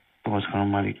you? ¿Tú vas con un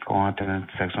maricón a tener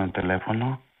sexo en el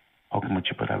teléfono? ¿O como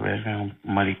chupa la verga, un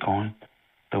maricón?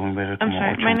 Te voy a ver I'm como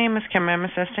sorry, ocho. my name is Kim. I'm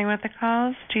assisting with the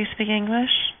calls. Do you speak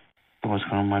English? ¿Tú vas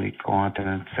con un maricón a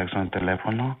tener sexo en el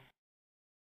teléfono?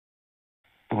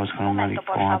 ¿Tú vas con un Momento,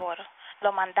 por maricón? favor.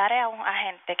 Lo mandaré a un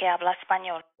agente que habla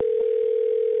español.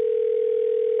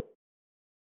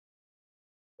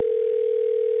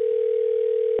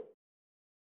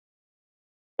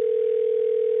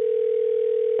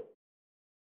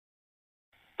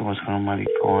 ¿Tú vas con un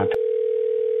maricón?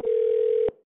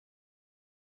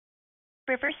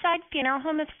 Riverside Funeral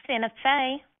Home of Santa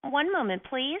Fe. One moment,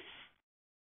 please.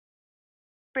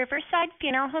 Riverside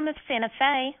Funeral Home of Santa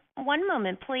Fe. One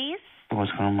moment, please. ¿Tú vas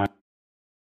con un maricón?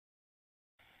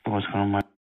 ¿Tú vas con un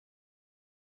maricón?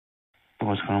 ¿Tú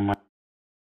vas con un maricón?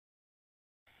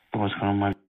 ¿Tú vas con un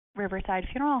maricón? Riverside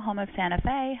Funeral Home of Santa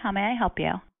Fe. How may I help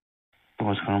you? ¿Tú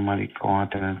vas con un maricón a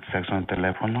tener sexo en el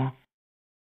teléfono?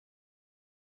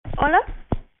 Hola?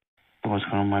 ¿Tú vas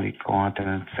con un maricón a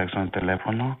tener sexo en el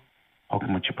teléfono? ¿O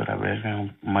como chupa la verga,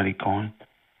 un maricón?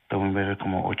 Te voy a ver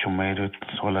como 8 metros,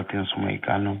 sola tienes un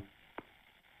mexicano.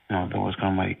 No, te vas con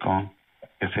un maricón.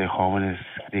 Ese joven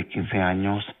es de 15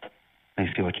 años,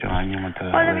 18 años.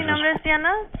 Hola, mi nombre es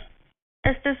Diana.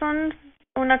 Este es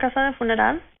una casa de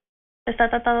funeral. Está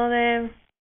tratando de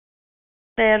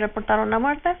reportar una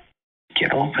muerte.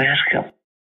 Quiero verga.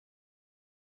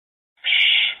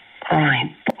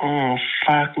 Ay, oh,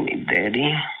 fuck me,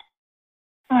 daddy.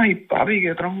 Ay, papi,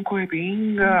 qué tronco de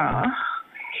pinga.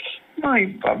 Ay,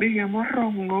 papi, qué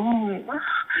morrongón.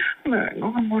 Me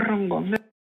vengo con morrongón de...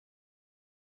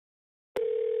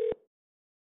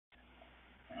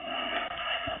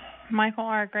 Michael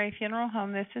R. Gray Funeral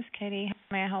Home. This is Katie. How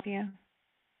may I help you?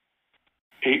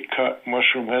 8-cut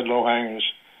mushroom head low hangers.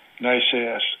 Nice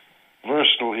ass.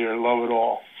 Versatile here. Love it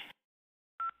all.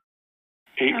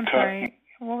 I'm sorry.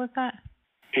 What was that?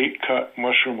 8-cut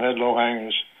mushroom head low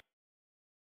hangers.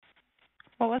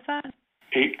 What was that?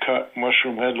 8-cut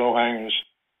mushroom head low hangers.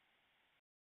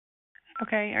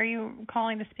 Okay. Are you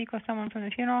calling to speak with someone from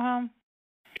the funeral home?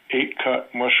 8-cut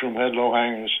mushroom head low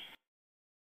hangers.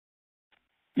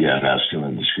 Yeah,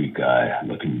 masculine, discreet guy,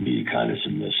 looking to be kind of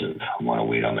submissive. I want to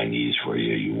wait on my knees for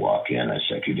you. You walk in, I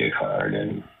suck your dick hard,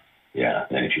 and yeah,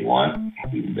 then if you want,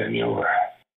 you can bend me over.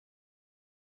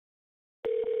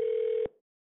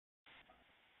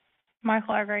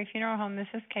 Michael R. Gray Funeral Home. This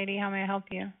is Katie. How may I help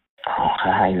you? Oh,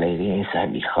 hi, ladies.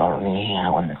 I'd be horny. I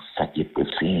want to suck your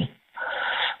pussy.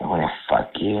 I want to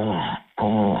fuck you. I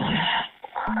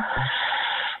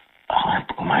want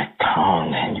to put my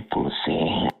tongue in your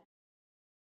pussy.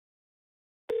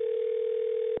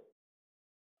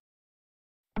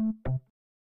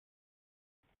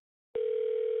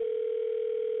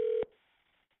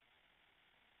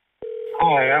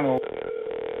 Hi, I'm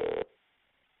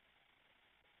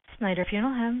Snyder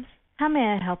Funeral Homes. How may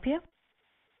I help you?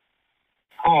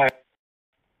 Hi.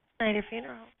 Snyder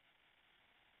Funeral.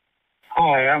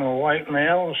 Hi, I'm a white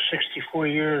male, 64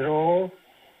 years old,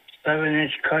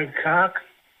 7-inch cut cock.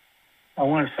 I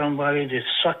want somebody to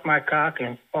suck my cock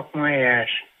and fuck my ass.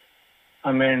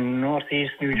 I'm in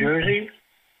Northeast New Jersey.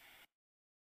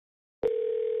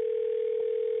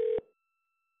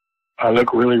 I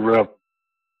look really rough.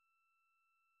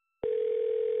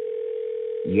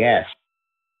 Yes.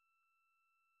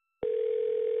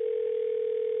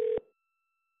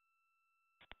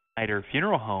 Snyder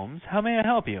Funeral Homes. How may I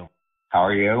help you? How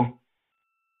are you?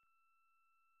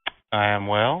 I am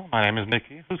well. My name is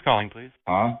Mickey. Who's calling, please?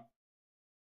 Huh?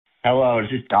 Hello,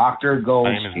 this is Dr.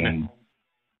 My name is Goldstein.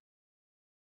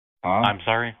 Huh? I'm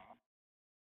sorry?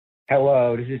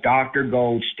 Hello, this is Dr.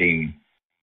 Goldstein.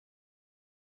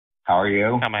 How are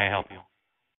you? How may I help you?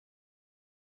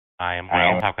 I am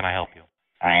well. How can I help you?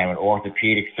 I am an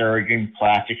orthopedic surgeon,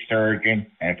 plastic surgeon,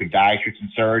 and a podiatrist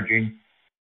and surgeon.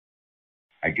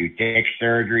 I do dick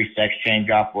surgery, sex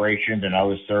change operations, and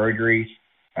other surgeries.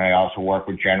 And I also work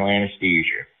with general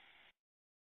anesthesia.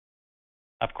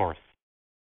 Of course.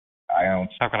 How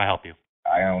can I help you?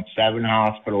 I own 7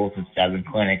 hospitals and 7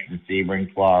 clinics in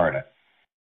Sebring, Florida.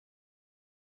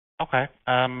 Okay.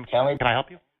 Can I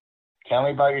help you? Tell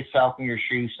me about yourself and your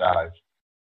shoe size.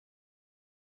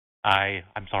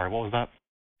 I'm sorry, what was that?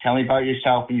 Tell me about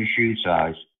yourself and your shoe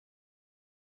size.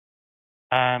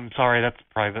 I'm sorry, that's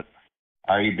private.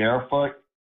 Are you barefoot?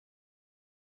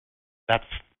 That's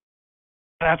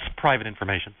private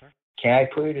information, sir. Can I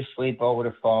put you to sleep over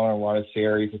the phone and run a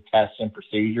series of tests and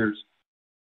procedures?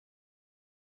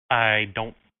 I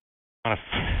don't want to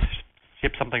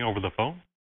ship something over the phone.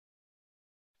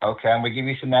 Okay, I'm going to give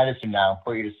you some medicine now and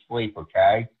put you to sleep,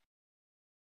 okay?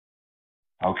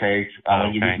 Okay, I'm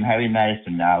going to give you some heavy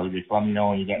medicine now. Just let me know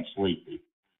when you're getting sleepy.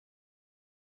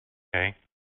 Okay.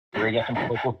 You're going to get some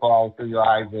propofol through your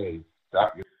IV.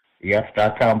 You have to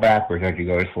start counting backwards as you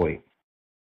go to sleep.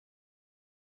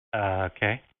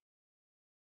 Okay.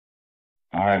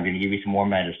 All right, I'm going to give you some more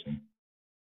medicine.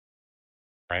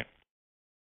 Right.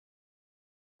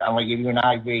 I'm going to give you an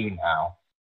IV now.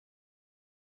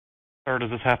 Sir, does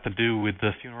this have to do with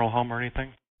the funeral home or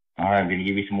anything? All right, I'm going to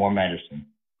give you some more medicine.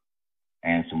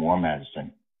 And some more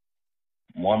medicine.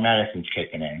 More medicine's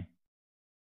kicking in.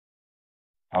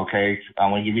 Okay, I'm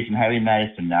going to give you some heavy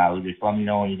medicine now. Just let me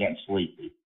know when you're getting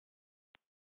sleepy.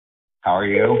 How are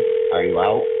you? Are you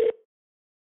out?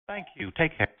 Thank you.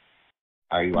 Take care.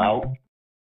 Are you out?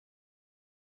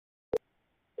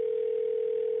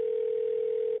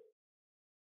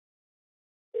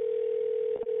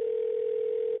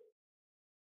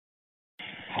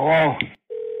 Hello?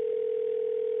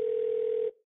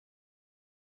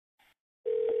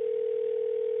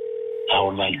 I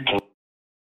would like to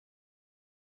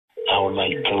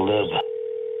live.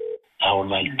 I would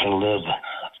like to live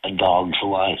a dog's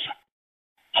life.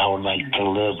 I would like to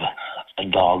live a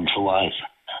dog's life.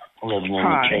 Living in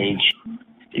a cage.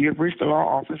 You have reached the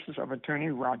law offices of Attorney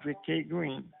Roderick K.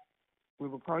 Green. We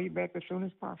will call you back as soon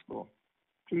as possible.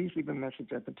 Please leave a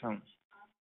message at the tone.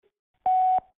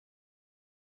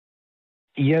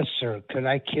 Yes, sir. Could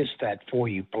I kiss that for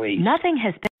you, please? Nothing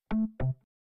has been.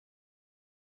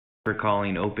 For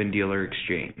calling Open Dealer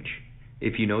Exchange.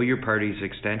 If you know your party's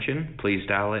extension, please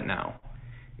dial it now.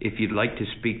 If you'd like to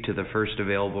speak to the first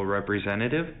available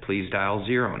representative, please dial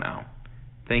 0 now.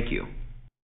 Thank you.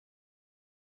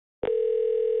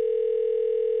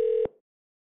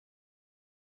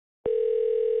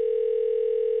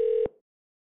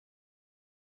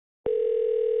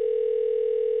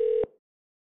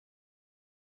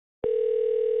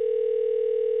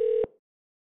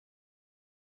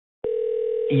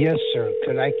 Yes, sir.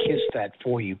 Could I kiss that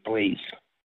for you, please?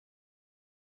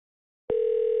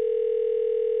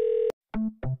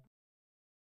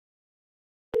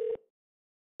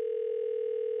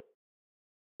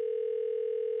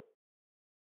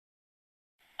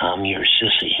 I'm your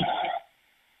sissy.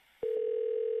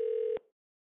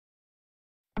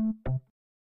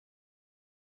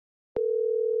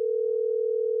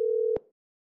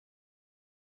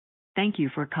 Thank you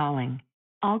for calling.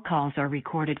 All calls are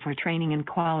recorded for training and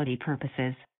quality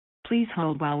purposes. Please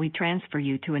hold while we transfer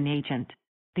you to an agent.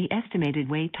 The estimated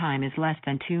wait time is less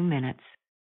than 2 minutes.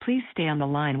 Please stay on the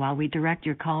line while we direct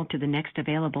your call to the next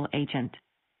available agent.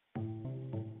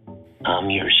 I'm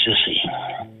your sissy.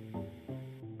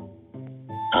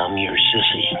 I'm your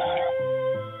sissy.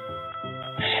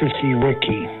 Sissy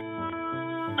Ricky.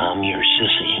 I'm your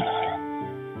sissy.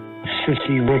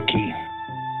 Sissy Ricky.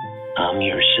 I'm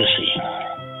your sissy.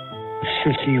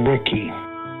 Sissy Ricky.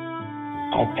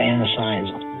 I'll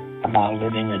fantasize about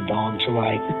living a dog's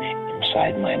life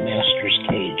inside my master's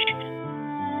cage.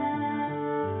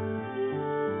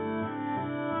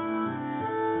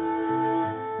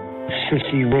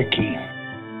 Sissy Ricky.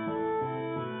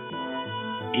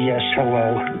 Yes, hello.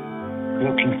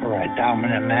 Looking for a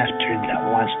dominant master that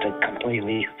wants to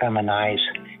completely feminize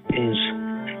his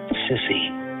sissy.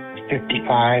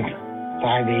 55,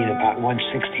 5'8", about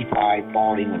 165,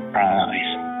 balding with brown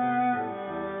eyes.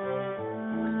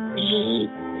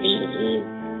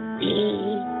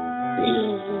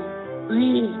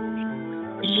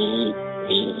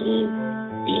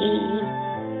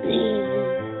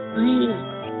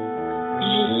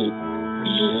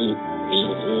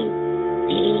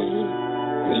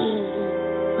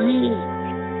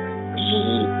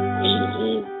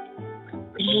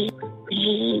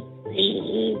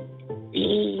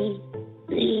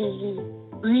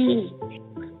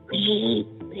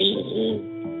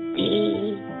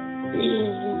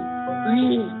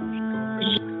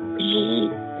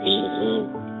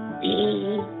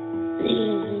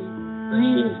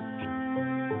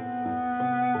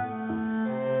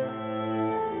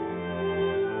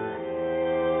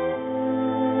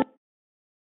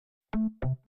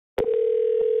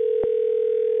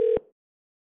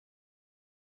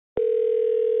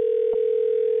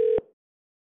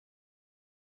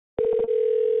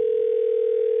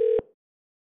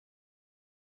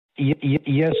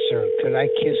 Yes, sir. Could I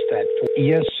kiss that?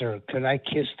 Yes, sir. Could I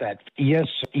kiss that? Yes,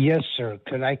 sir.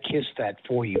 Could I kiss that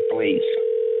for you, please?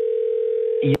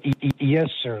 Yes,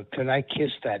 sir. Could I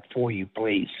kiss that for you,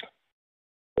 please?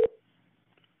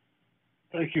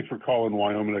 Thank you for calling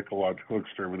Wyoming Ecological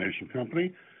Extermination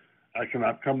Company. I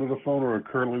cannot come to the phone or are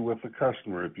currently with the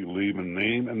customer. If you leave a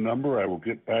name and number, I will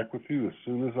get back with you as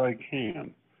soon as I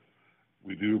can.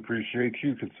 We do appreciate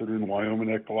you considering Wyoming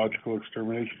Ecological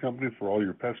Extermination Company for all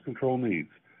your pest control needs.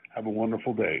 Have a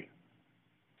wonderful day.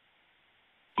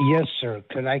 Yes, sir.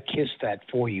 Could I kiss that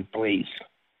for you, please?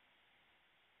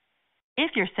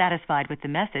 If you're satisfied with the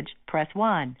message, press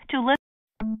 1. To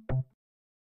listen.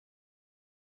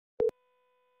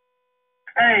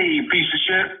 Hey, you piece of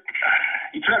shit.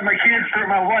 You threatened my kids,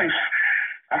 threatened my wife.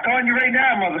 I'm telling you right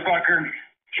now, motherfucker,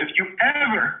 if you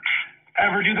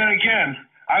ever do that again,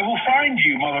 I will find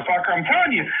you, motherfucker. I'm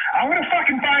telling you, I'm gonna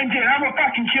fucking find you and I'm gonna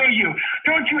fucking kill you.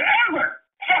 Don't you ever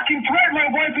fucking threaten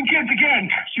my wife and kids again,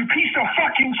 you piece of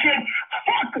fucking shit.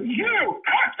 Fuck you,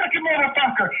 cocksucking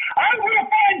motherfucker. I will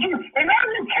find you and I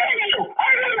will kill you.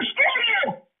 I will destroy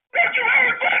you. Don't you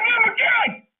ever threaten them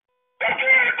again. Don't you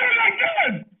ever do that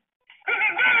again. This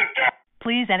is not a joke.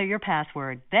 Please enter your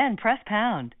password, then press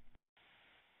pound.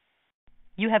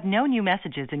 You have no new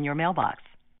messages in your mailbox.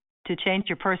 To change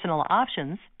your personal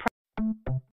options,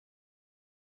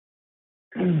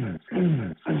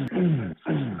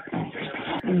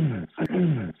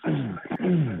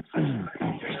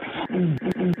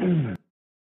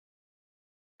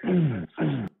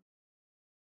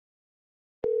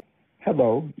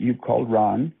 Hello, you've called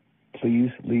Ron.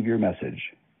 Please leave your message.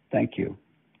 Thank you.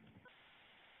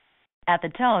 At the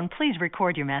tone, please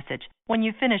record your message. When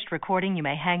you've finished recording, you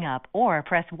may hang up or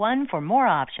press 1 for more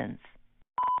options.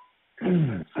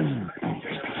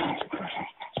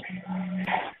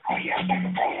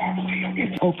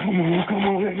 Oh, come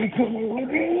on, let me come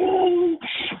on.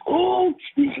 Oh,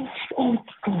 Jesus. Oh,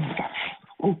 God.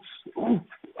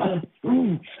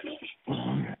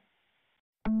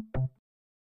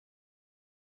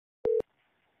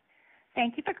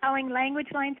 Thank you for calling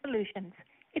Language Line Solutions.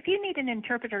 If you need an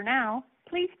interpreter now,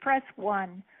 please press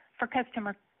 1 for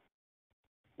customer.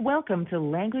 Welcome to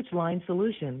Language Line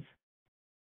Solutions.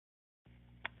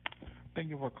 Thank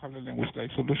you for calling Language Line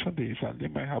Solutions. This is Ali.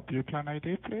 May I help you plan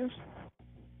ID, please?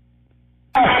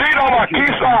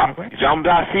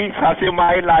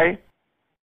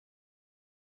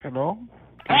 Hello?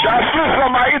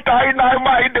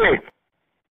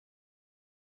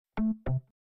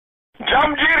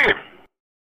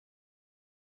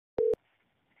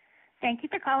 Thank you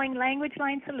for calling Language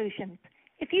Line Solutions.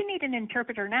 If you need an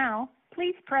interpreter now,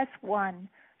 please press 1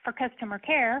 for customer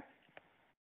care.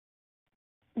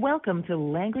 Welcome to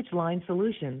Language Line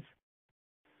Solutions.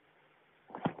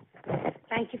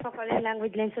 Thank you for calling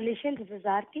Language Line Solutions. This is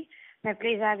Aarti. May I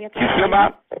please have your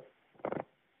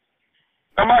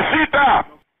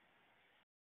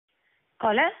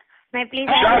caller? May I please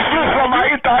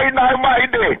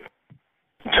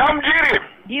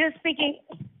Do you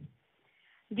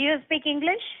speak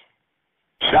English?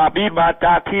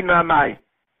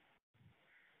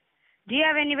 Do you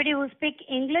have anybody who speak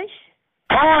English?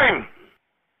 Time!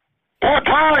 What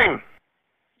time?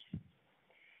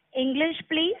 English,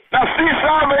 please.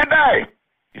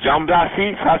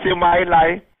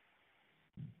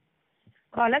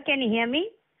 Caller, can you hear me?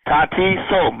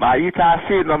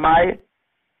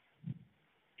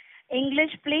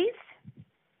 English, please.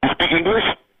 Speak English?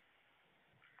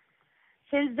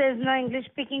 Since there's no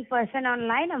English-speaking person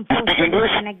online, I'm forced to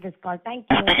disconnect this call. Thank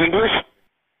you. Speak English?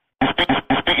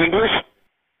 Speak English?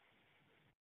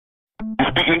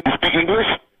 Speak English?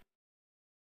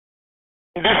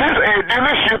 This is a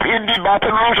dealership in the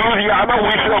Baton Rouge, Louisiana.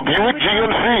 We sell Buick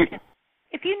GMC.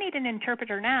 If you need an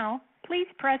interpreter now, please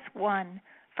press 1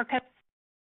 for.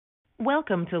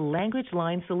 Welcome to Language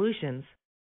Line Solutions.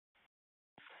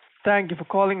 Thank you for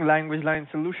calling Language Line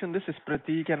Solution. This is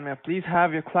Pratik, and may I please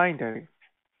have your client ID?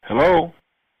 Hello?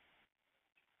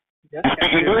 Yes.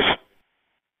 Speak English?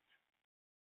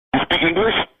 Speak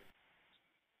English?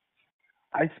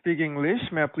 I speak English.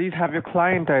 May I please have your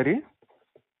client ID?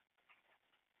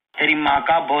 तेरी माँ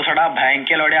का भोसड़ा भैंक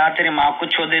के लोड़े, तेरी माँ को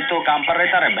छो दे तो काम पर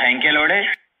रहता रहे भैंक के लोड़े.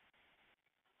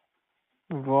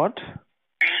 What?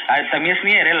 आज तमीज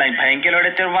नहीं है रे लाइन भैंक के लोड़े,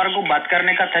 तेरे बार को बात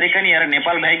करने का तरीका नहीं है रे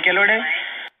नेपाल भैंक के लोड़े.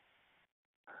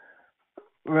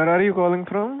 Where are you calling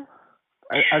from?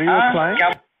 Are you a client? क्या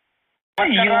बात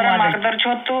कर रहा है मार्गदर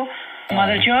छो तू?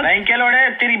 बैंक के लोड़े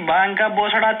तेरी बैंक का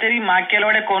भोसड़ा, तेरी माँ के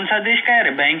लोड़े कौन सा देश का है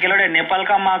रे? बैंक के लोड़े नेपाल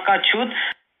का माँ का छूत.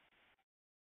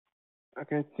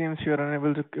 Okay, it seems you are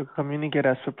unable to communicate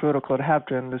as per protocol. Have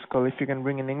to end this call. If you can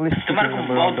bring an English speaking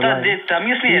number on the line.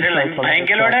 तमीज नहीं है रे लाइन बैंक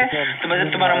के लोड़े,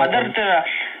 तुम्हारा मदर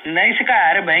नहीं सिखाया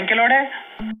है रे बैंक के लोड़े.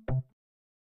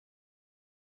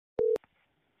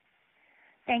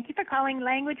 Thank you for calling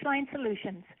Language Line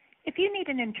Solutions. If you need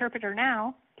an interpreter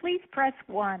now, please press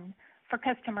 1. For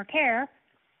customer care,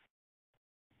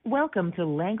 Welcome to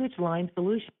Language Line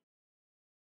Solutions.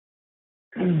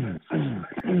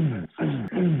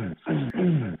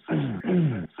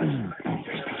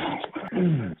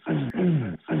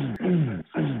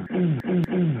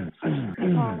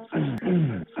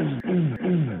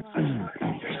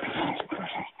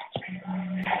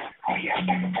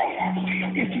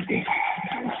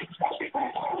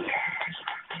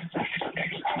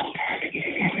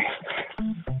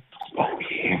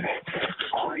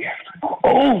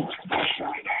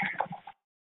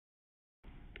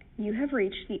 You have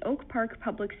reached the Oak Park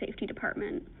Public Safety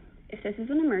Department. If this is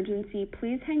an emergency,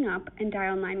 please hang up and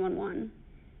dial 911.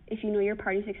 If you know your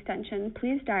party's extension,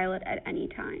 please dial it at any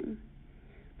time.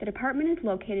 The department is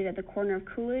located at the corner of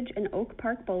Coolidge and Oak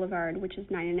Park Boulevard, which is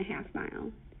 9.5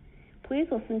 miles. Please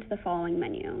listen to the following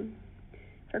menu.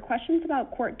 For questions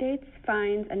about court dates,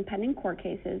 fines, and pending court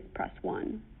cases, press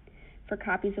 1. For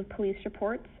copies of police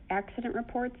reports, accident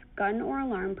reports, gun or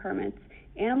alarm permits,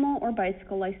 animal or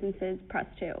bicycle licenses, press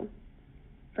 2.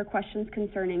 For questions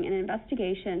concerning an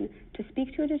investigation, to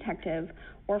speak to a detective,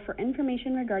 or for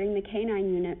information regarding the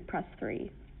K-9 unit, press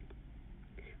 3.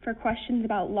 For questions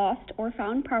about lost or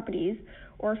found properties,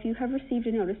 or if you have received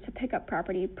a notice to pick up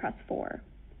property, press 4.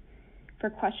 For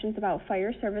questions about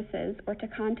fire services, or to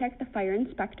contact the fire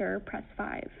inspector, press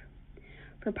 5.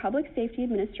 For Public Safety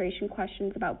Administration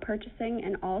questions about purchasing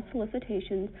and all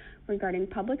solicitations regarding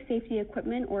public safety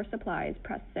equipment or supplies,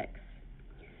 press 6.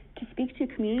 To speak to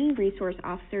Community Resource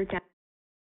Officer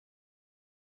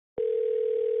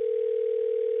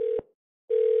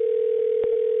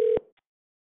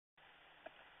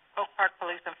Oak Park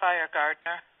Police and Fire,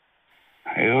 Gardner.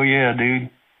 Hell yeah,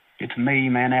 dude. It's me,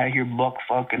 man, out here buck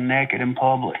fucking naked in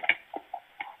public.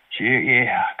 Shit,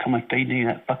 yeah. Come and feed me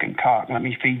that fucking cock. Let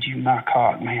me feed you my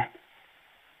cock, man.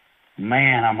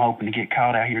 Man, I'm hoping to get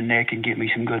caught out here naked and get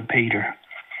me some good Peter.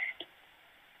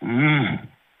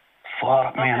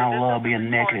 Fuck, man, I love being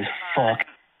naked as fuck.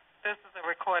 This is a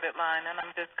recorded line, and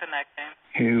I'm disconnecting.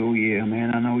 Hell yeah,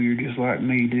 man. I know you're just like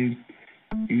me, dude.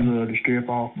 You love to strip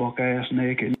off buck-ass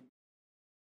naked.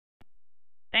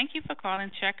 Thank you for calling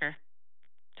Checker.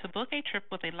 To book a trip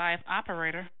with a live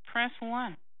operator, press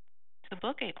 1. To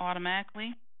book it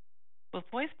automatically with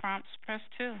voice prompts, press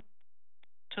 2.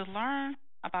 To learn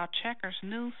about Checker's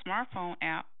new smartphone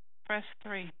app, press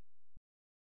 3.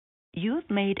 You've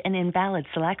made an invalid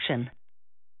selection.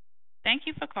 Thank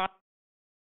you for calling.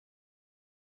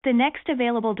 The next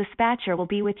available dispatcher will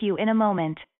be with you in a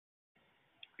moment.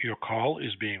 Your call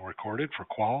is being recorded for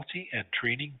quality and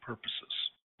training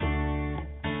purposes.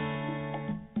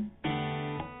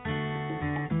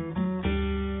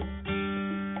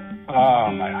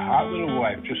 Oh, my hot little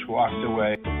wife just walked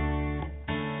away.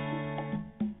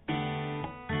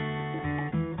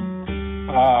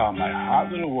 Oh, my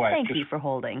hot little wife. Thank you for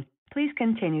holding. Please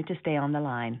continue to stay on the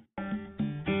line.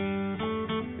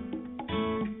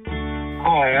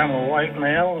 Hi, I'm a white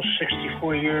male,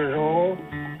 64 years old,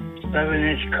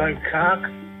 7-inch cut cock.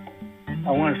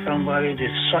 I want somebody to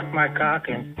suck my cock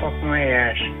and fuck my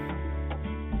ass.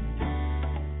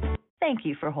 Thank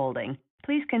you for holding.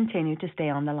 Please continue to stay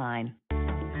on the line.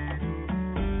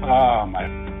 Oh, my.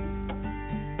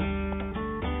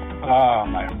 Oh,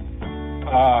 my.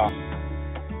 Oh.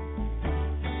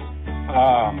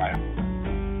 Oh, my.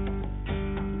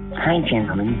 Hi,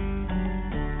 gentlemen.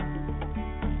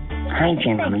 Hi,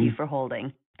 gentlemen. Thank you for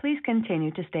holding. Please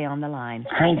continue to stay on the line.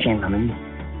 Hi, gentlemen.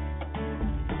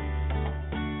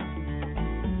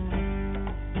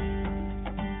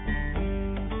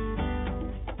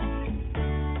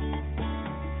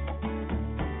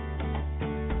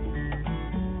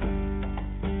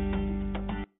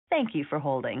 Thank you for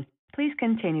holding. Please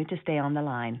continue to stay on the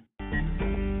line.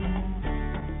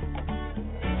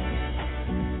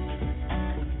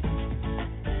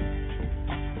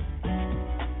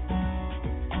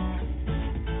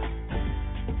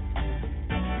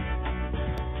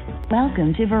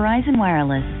 Welcome to Verizon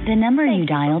Wireless. The number you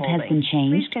dialed has been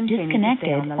changed,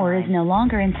 disconnected, or is no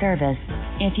longer in service.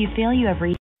 If you feel you have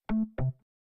reached...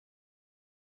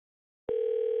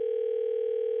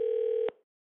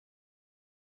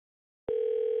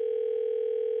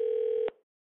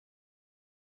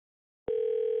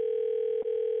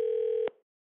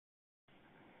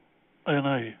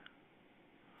 NA.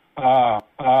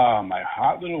 My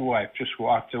hot little wife just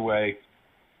walked away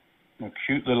in a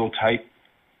cute little tight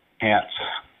pants.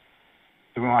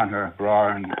 Threw on her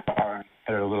bra and had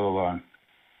her little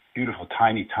beautiful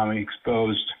tiny tummy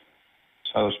exposed.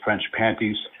 Saw those French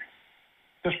panties.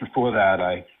 Just before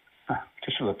that,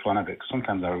 just for the fun of it, 'cause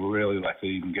sometimes I really like to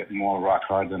even get more rock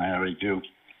hard than I already do.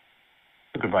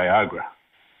 Took a Viagra.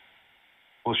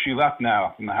 Well, she left now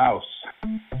from the house.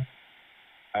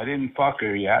 I didn't fuck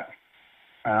her yet,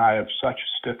 and I have such a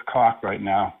stiff cock right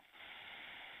now.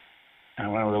 And I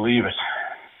want to relieve it.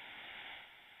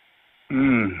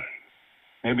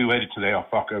 Maybe later today I'll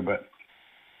fuck her, but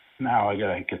now I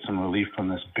gotta get some relief from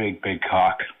this big, big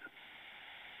cock.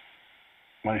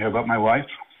 Want to hear about my wife?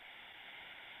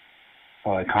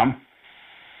 While I come?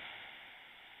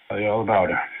 Tell you all about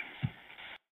her.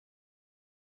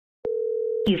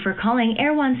 Thank you for calling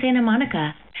Air One Santa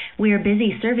Monica. We are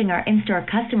busy serving our in-store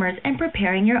customers and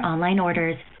preparing your online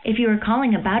orders. If you are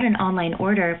calling about an online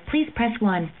order, please press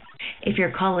 1. If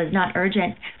your call is not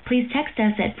urgent, please text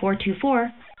us at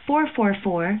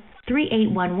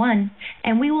 424-444-3811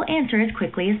 and we will answer as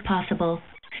quickly as possible.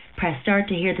 Press star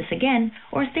to hear this again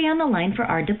or stay on the line for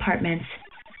our departments.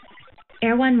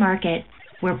 Air One Market.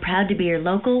 We're proud to be your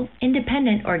local,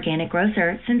 independent organic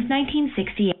grocer since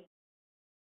 1968.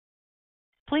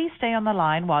 Please stay on the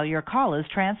line while your call is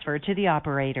transferred to the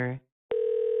operator.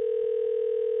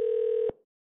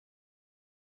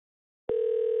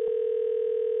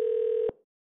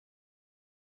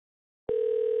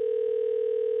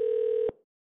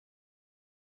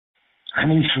 I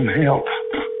need some help.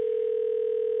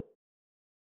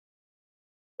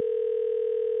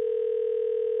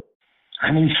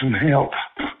 I need some help.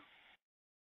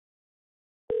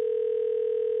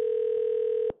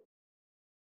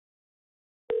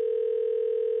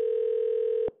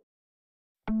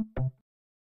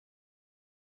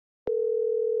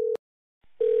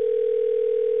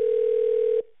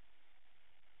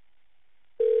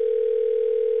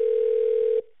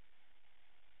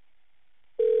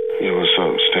 Yo, what's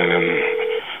up? Standing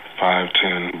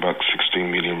 5'10",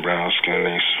 $160, medium brown skin,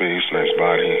 nice face, nice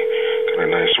body. Got a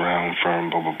nice round, firm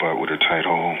bubble butt with a tight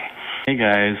hole. Hey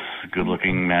guys,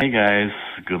 good-looking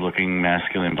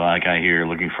masculine black guy here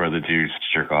looking for other dudes to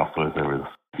jerk off with over the...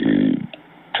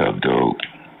 Tough dog.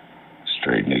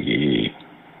 Straight nigga here.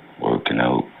 Working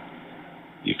out.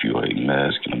 If you a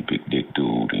masculine big dick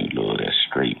dude and you love that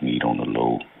straight meat on the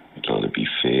low, you love to be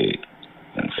fed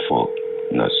and fuck,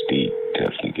 nuts deep,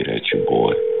 definitely get at your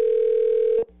boy.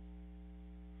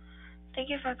 Thank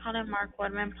you for calling Mark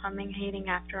Woodman Plumbing Heating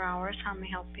After Hours. How may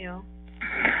I help you?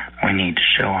 We need to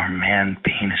show our man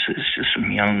penises to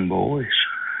some young boys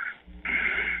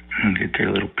and get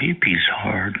their little pee-pees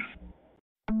hard.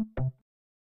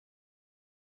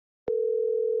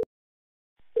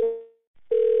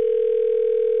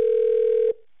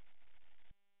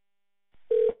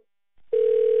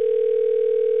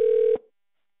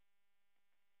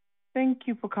 Thank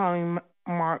you for calling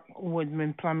Mark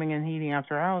Woodman Plumbing and Heating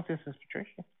After Hours. This is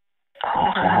Patricia.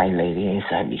 Oh, hi, ladies.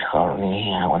 I be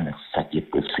horny. I want to suck your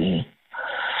pussy.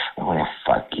 I want to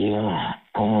fuck you. I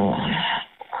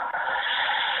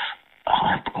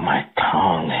want to put my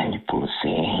tongue in your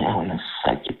pussy. I want to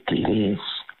suck your titties.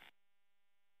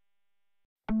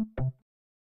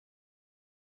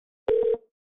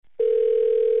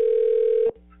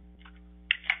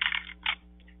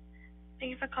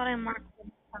 Thank you for calling Mark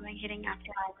Woodman Plumbing Heating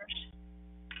After Hours.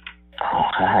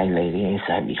 Oh, hi, ladies.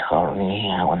 I be horny.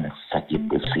 I want to suck your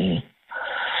pussy.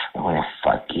 I want to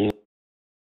fuck you.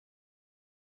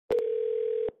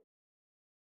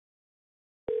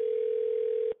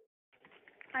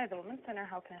 Hi, the Women's Center.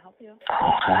 How can I help you?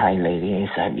 Oh, hi, ladies.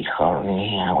 I be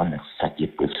horny. I want to suck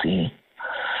your pussy.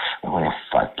 I want to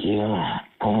fuck you.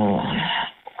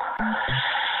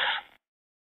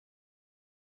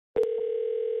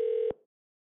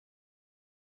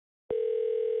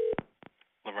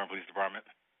 Laverne Police Department.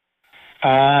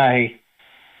 Hi,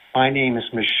 my name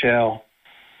is Michelle,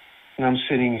 and I'm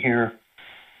sitting here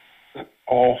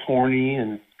all horny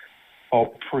and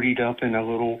all prettied up in a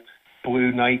little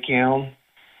blue nightgown,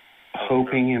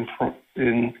 hoping and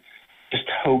just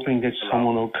hoping that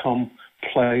someone will come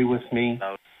play with me,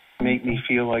 make me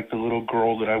feel like the little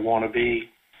girl that I want to be.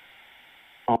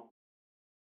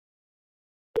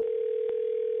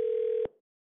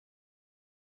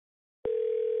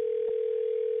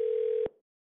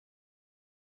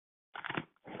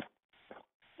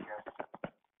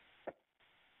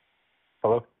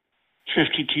 Hello?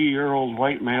 52-year-old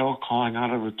white male calling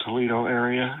out of the Toledo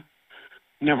area.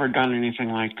 Never done anything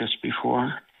like this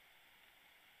before,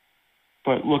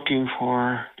 but looking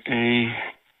for a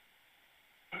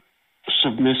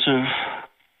submissive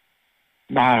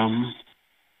bottom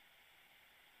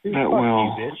that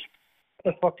will... You, bitch. What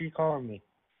the fuck are you calling me?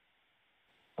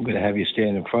 I'm going to have you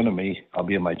stand in front of me. I'll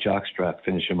be in my jockstrap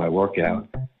finishing my workout.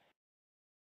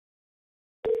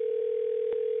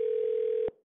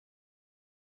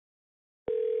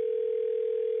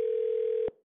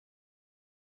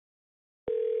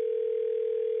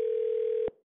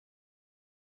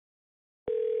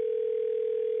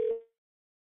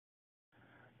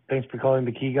 Thanks for calling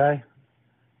the Key Guy.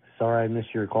 Sorry I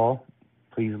missed your call.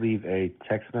 Please leave a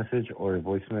text message or a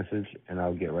voice message, and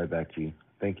I'll get right back to you.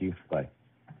 Thank you. Bye.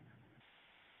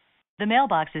 The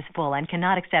mailbox is full and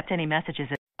cannot accept any messages.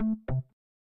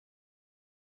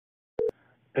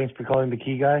 Thanks for calling the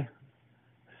Key Guy.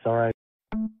 Sorry.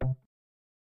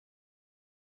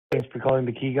 Thanks for calling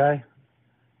the Key Guy.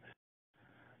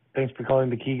 Thanks for calling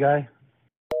the Key Guy.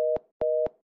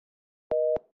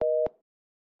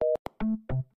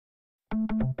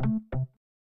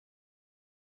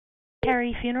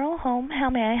 Harry Funeral Home, how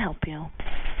may I help you?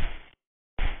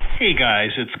 Hey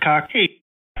guys, it's Cock.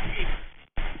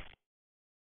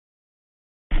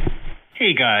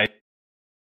 Hey guys.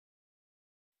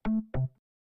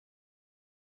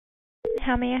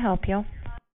 How may I help you?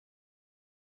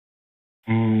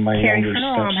 Harry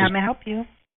Funeral Home, how may I help you?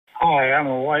 Hi, I'm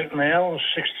a white male,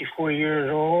 64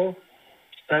 years old,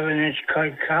 7-inch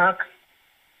cut cock.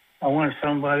 I want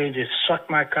somebody to suck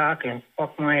my cock and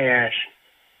fuck my ass.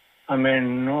 I'm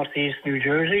in northeast New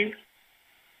Jersey,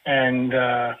 and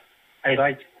I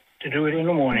like to do it in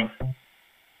the morning.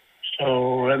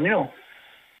 So let me know.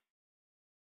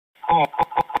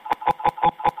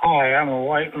 Hi, I'm a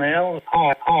white male.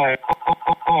 Hi,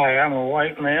 I'm a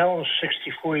white male,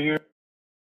 64 years.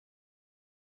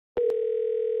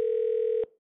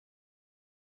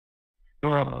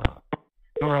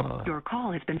 Your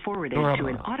call has been forwarded to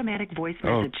an automatic voice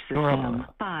message system.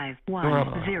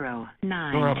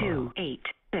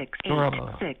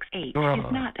 51092886688 is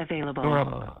not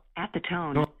available. At the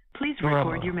tone, please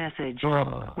record your message.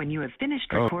 When you have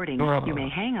finished recording, you may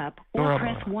hang up or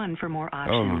press 1 for more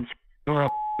options.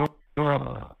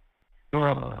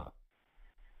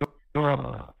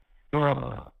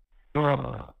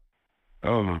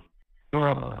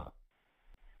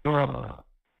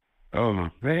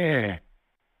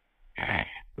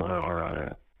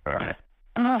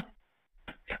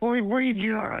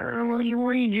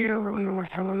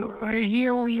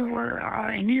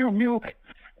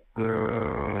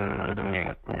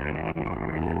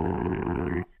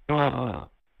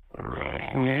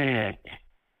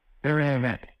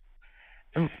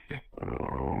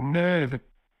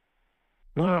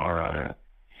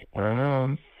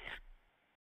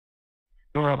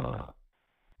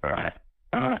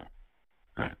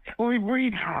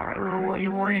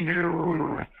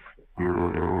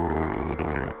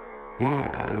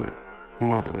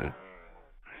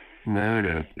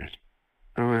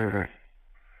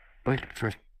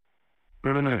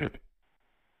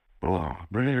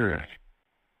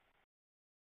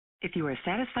 If you are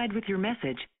satisfied with your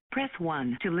message, press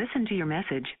 1. To listen to your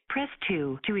message, press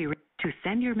 2. To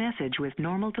send your message with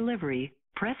normal delivery,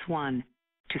 press 1.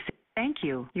 To say thank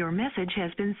you, your message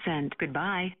has been sent.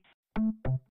 Goodbye. Thank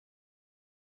you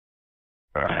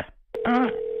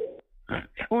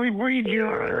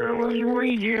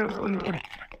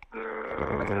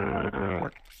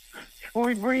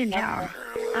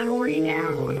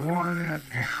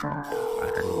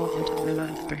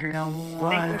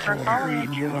for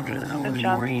calling. The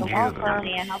Johnson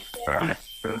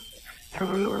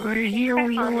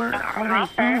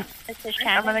Walker. This is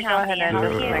Shannon. I'm going to go ahead and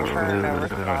just make sure no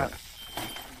response.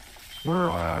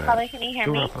 Caller, can you hear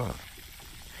me? Caller,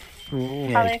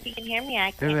 if you can hear me,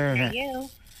 I can't hear you.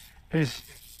 Please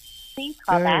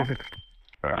call back.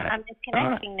 I'm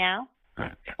disconnecting now.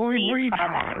 Please call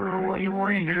back.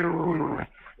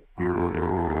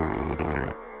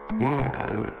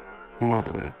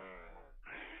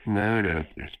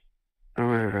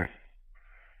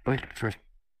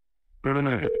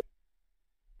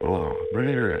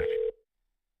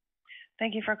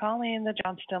 Thank you for calling the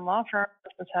Johnston Law Firm.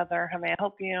 This is Heather. How may I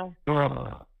help you? Oh,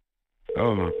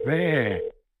 man.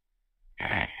 All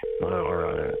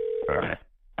right.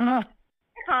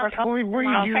 How may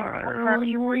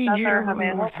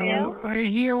I help you?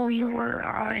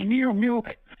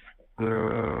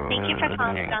 Thank you for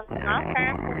calling Johnson Law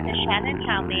Firm. This is Shannon.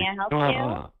 How may I help you?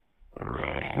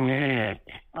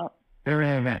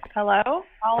 Hello?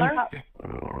 Caller?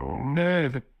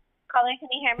 Caller, can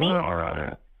you hear me?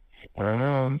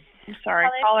 I'm sorry.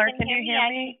 Caller, can you hear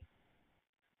me?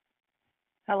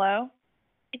 Hello?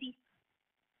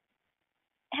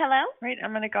 Hello? Right,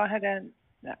 I'm going to go ahead and...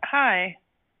 Hi.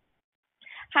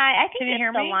 Hi, I think Can you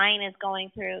hear the me? line is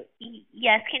going through.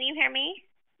 Yes, can you hear me?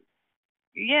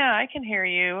 Yeah, I can hear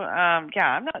you. Yeah,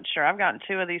 I'm not sure. I've gotten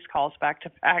 2 of these calls back to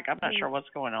back. I'm not sure what's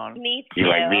going on. Me too. You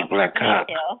like big black cock?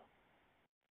 Me too.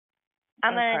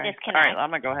 I'm going to disconnect. All right, I'm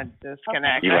going to go ahead and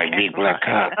disconnect. You like big black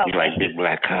cock? You like big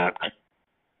black cock?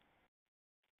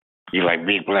 You like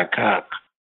big black cock?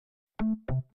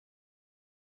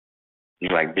 You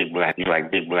like big black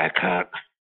cock?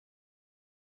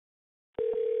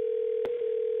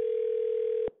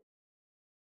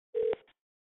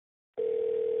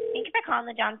 Thank you for calling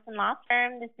the Johnson Law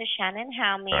Firm. This is Shannon.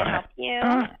 How may I help you?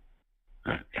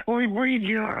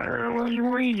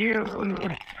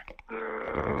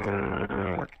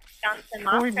 Johnson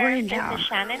Law Firm. This is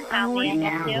Shannon. How may I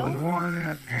help you?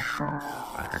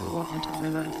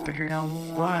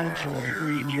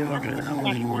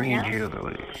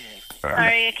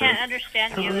 Sorry, I can't understand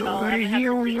you at all.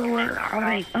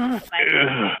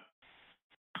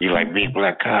 You like big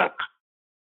black cock?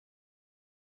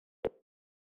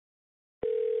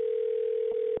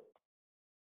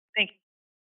 Thank you.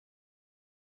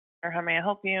 How may I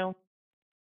help you?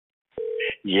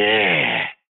 Yeah.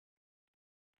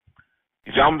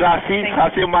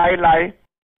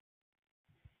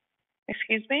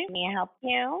 Excuse me? May I help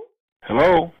you?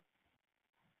 Hello?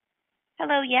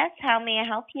 Hello, yes. How may I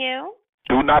help you?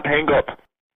 Do not hang up.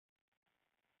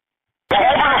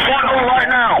 Open the front door right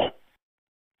now.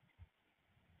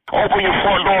 Open your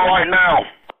front door right now.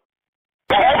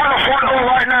 Open the front door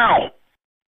right now.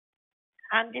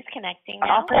 I'm disconnecting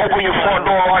now. Open your front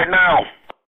door right now.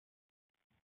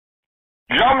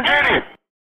 Jump, get it.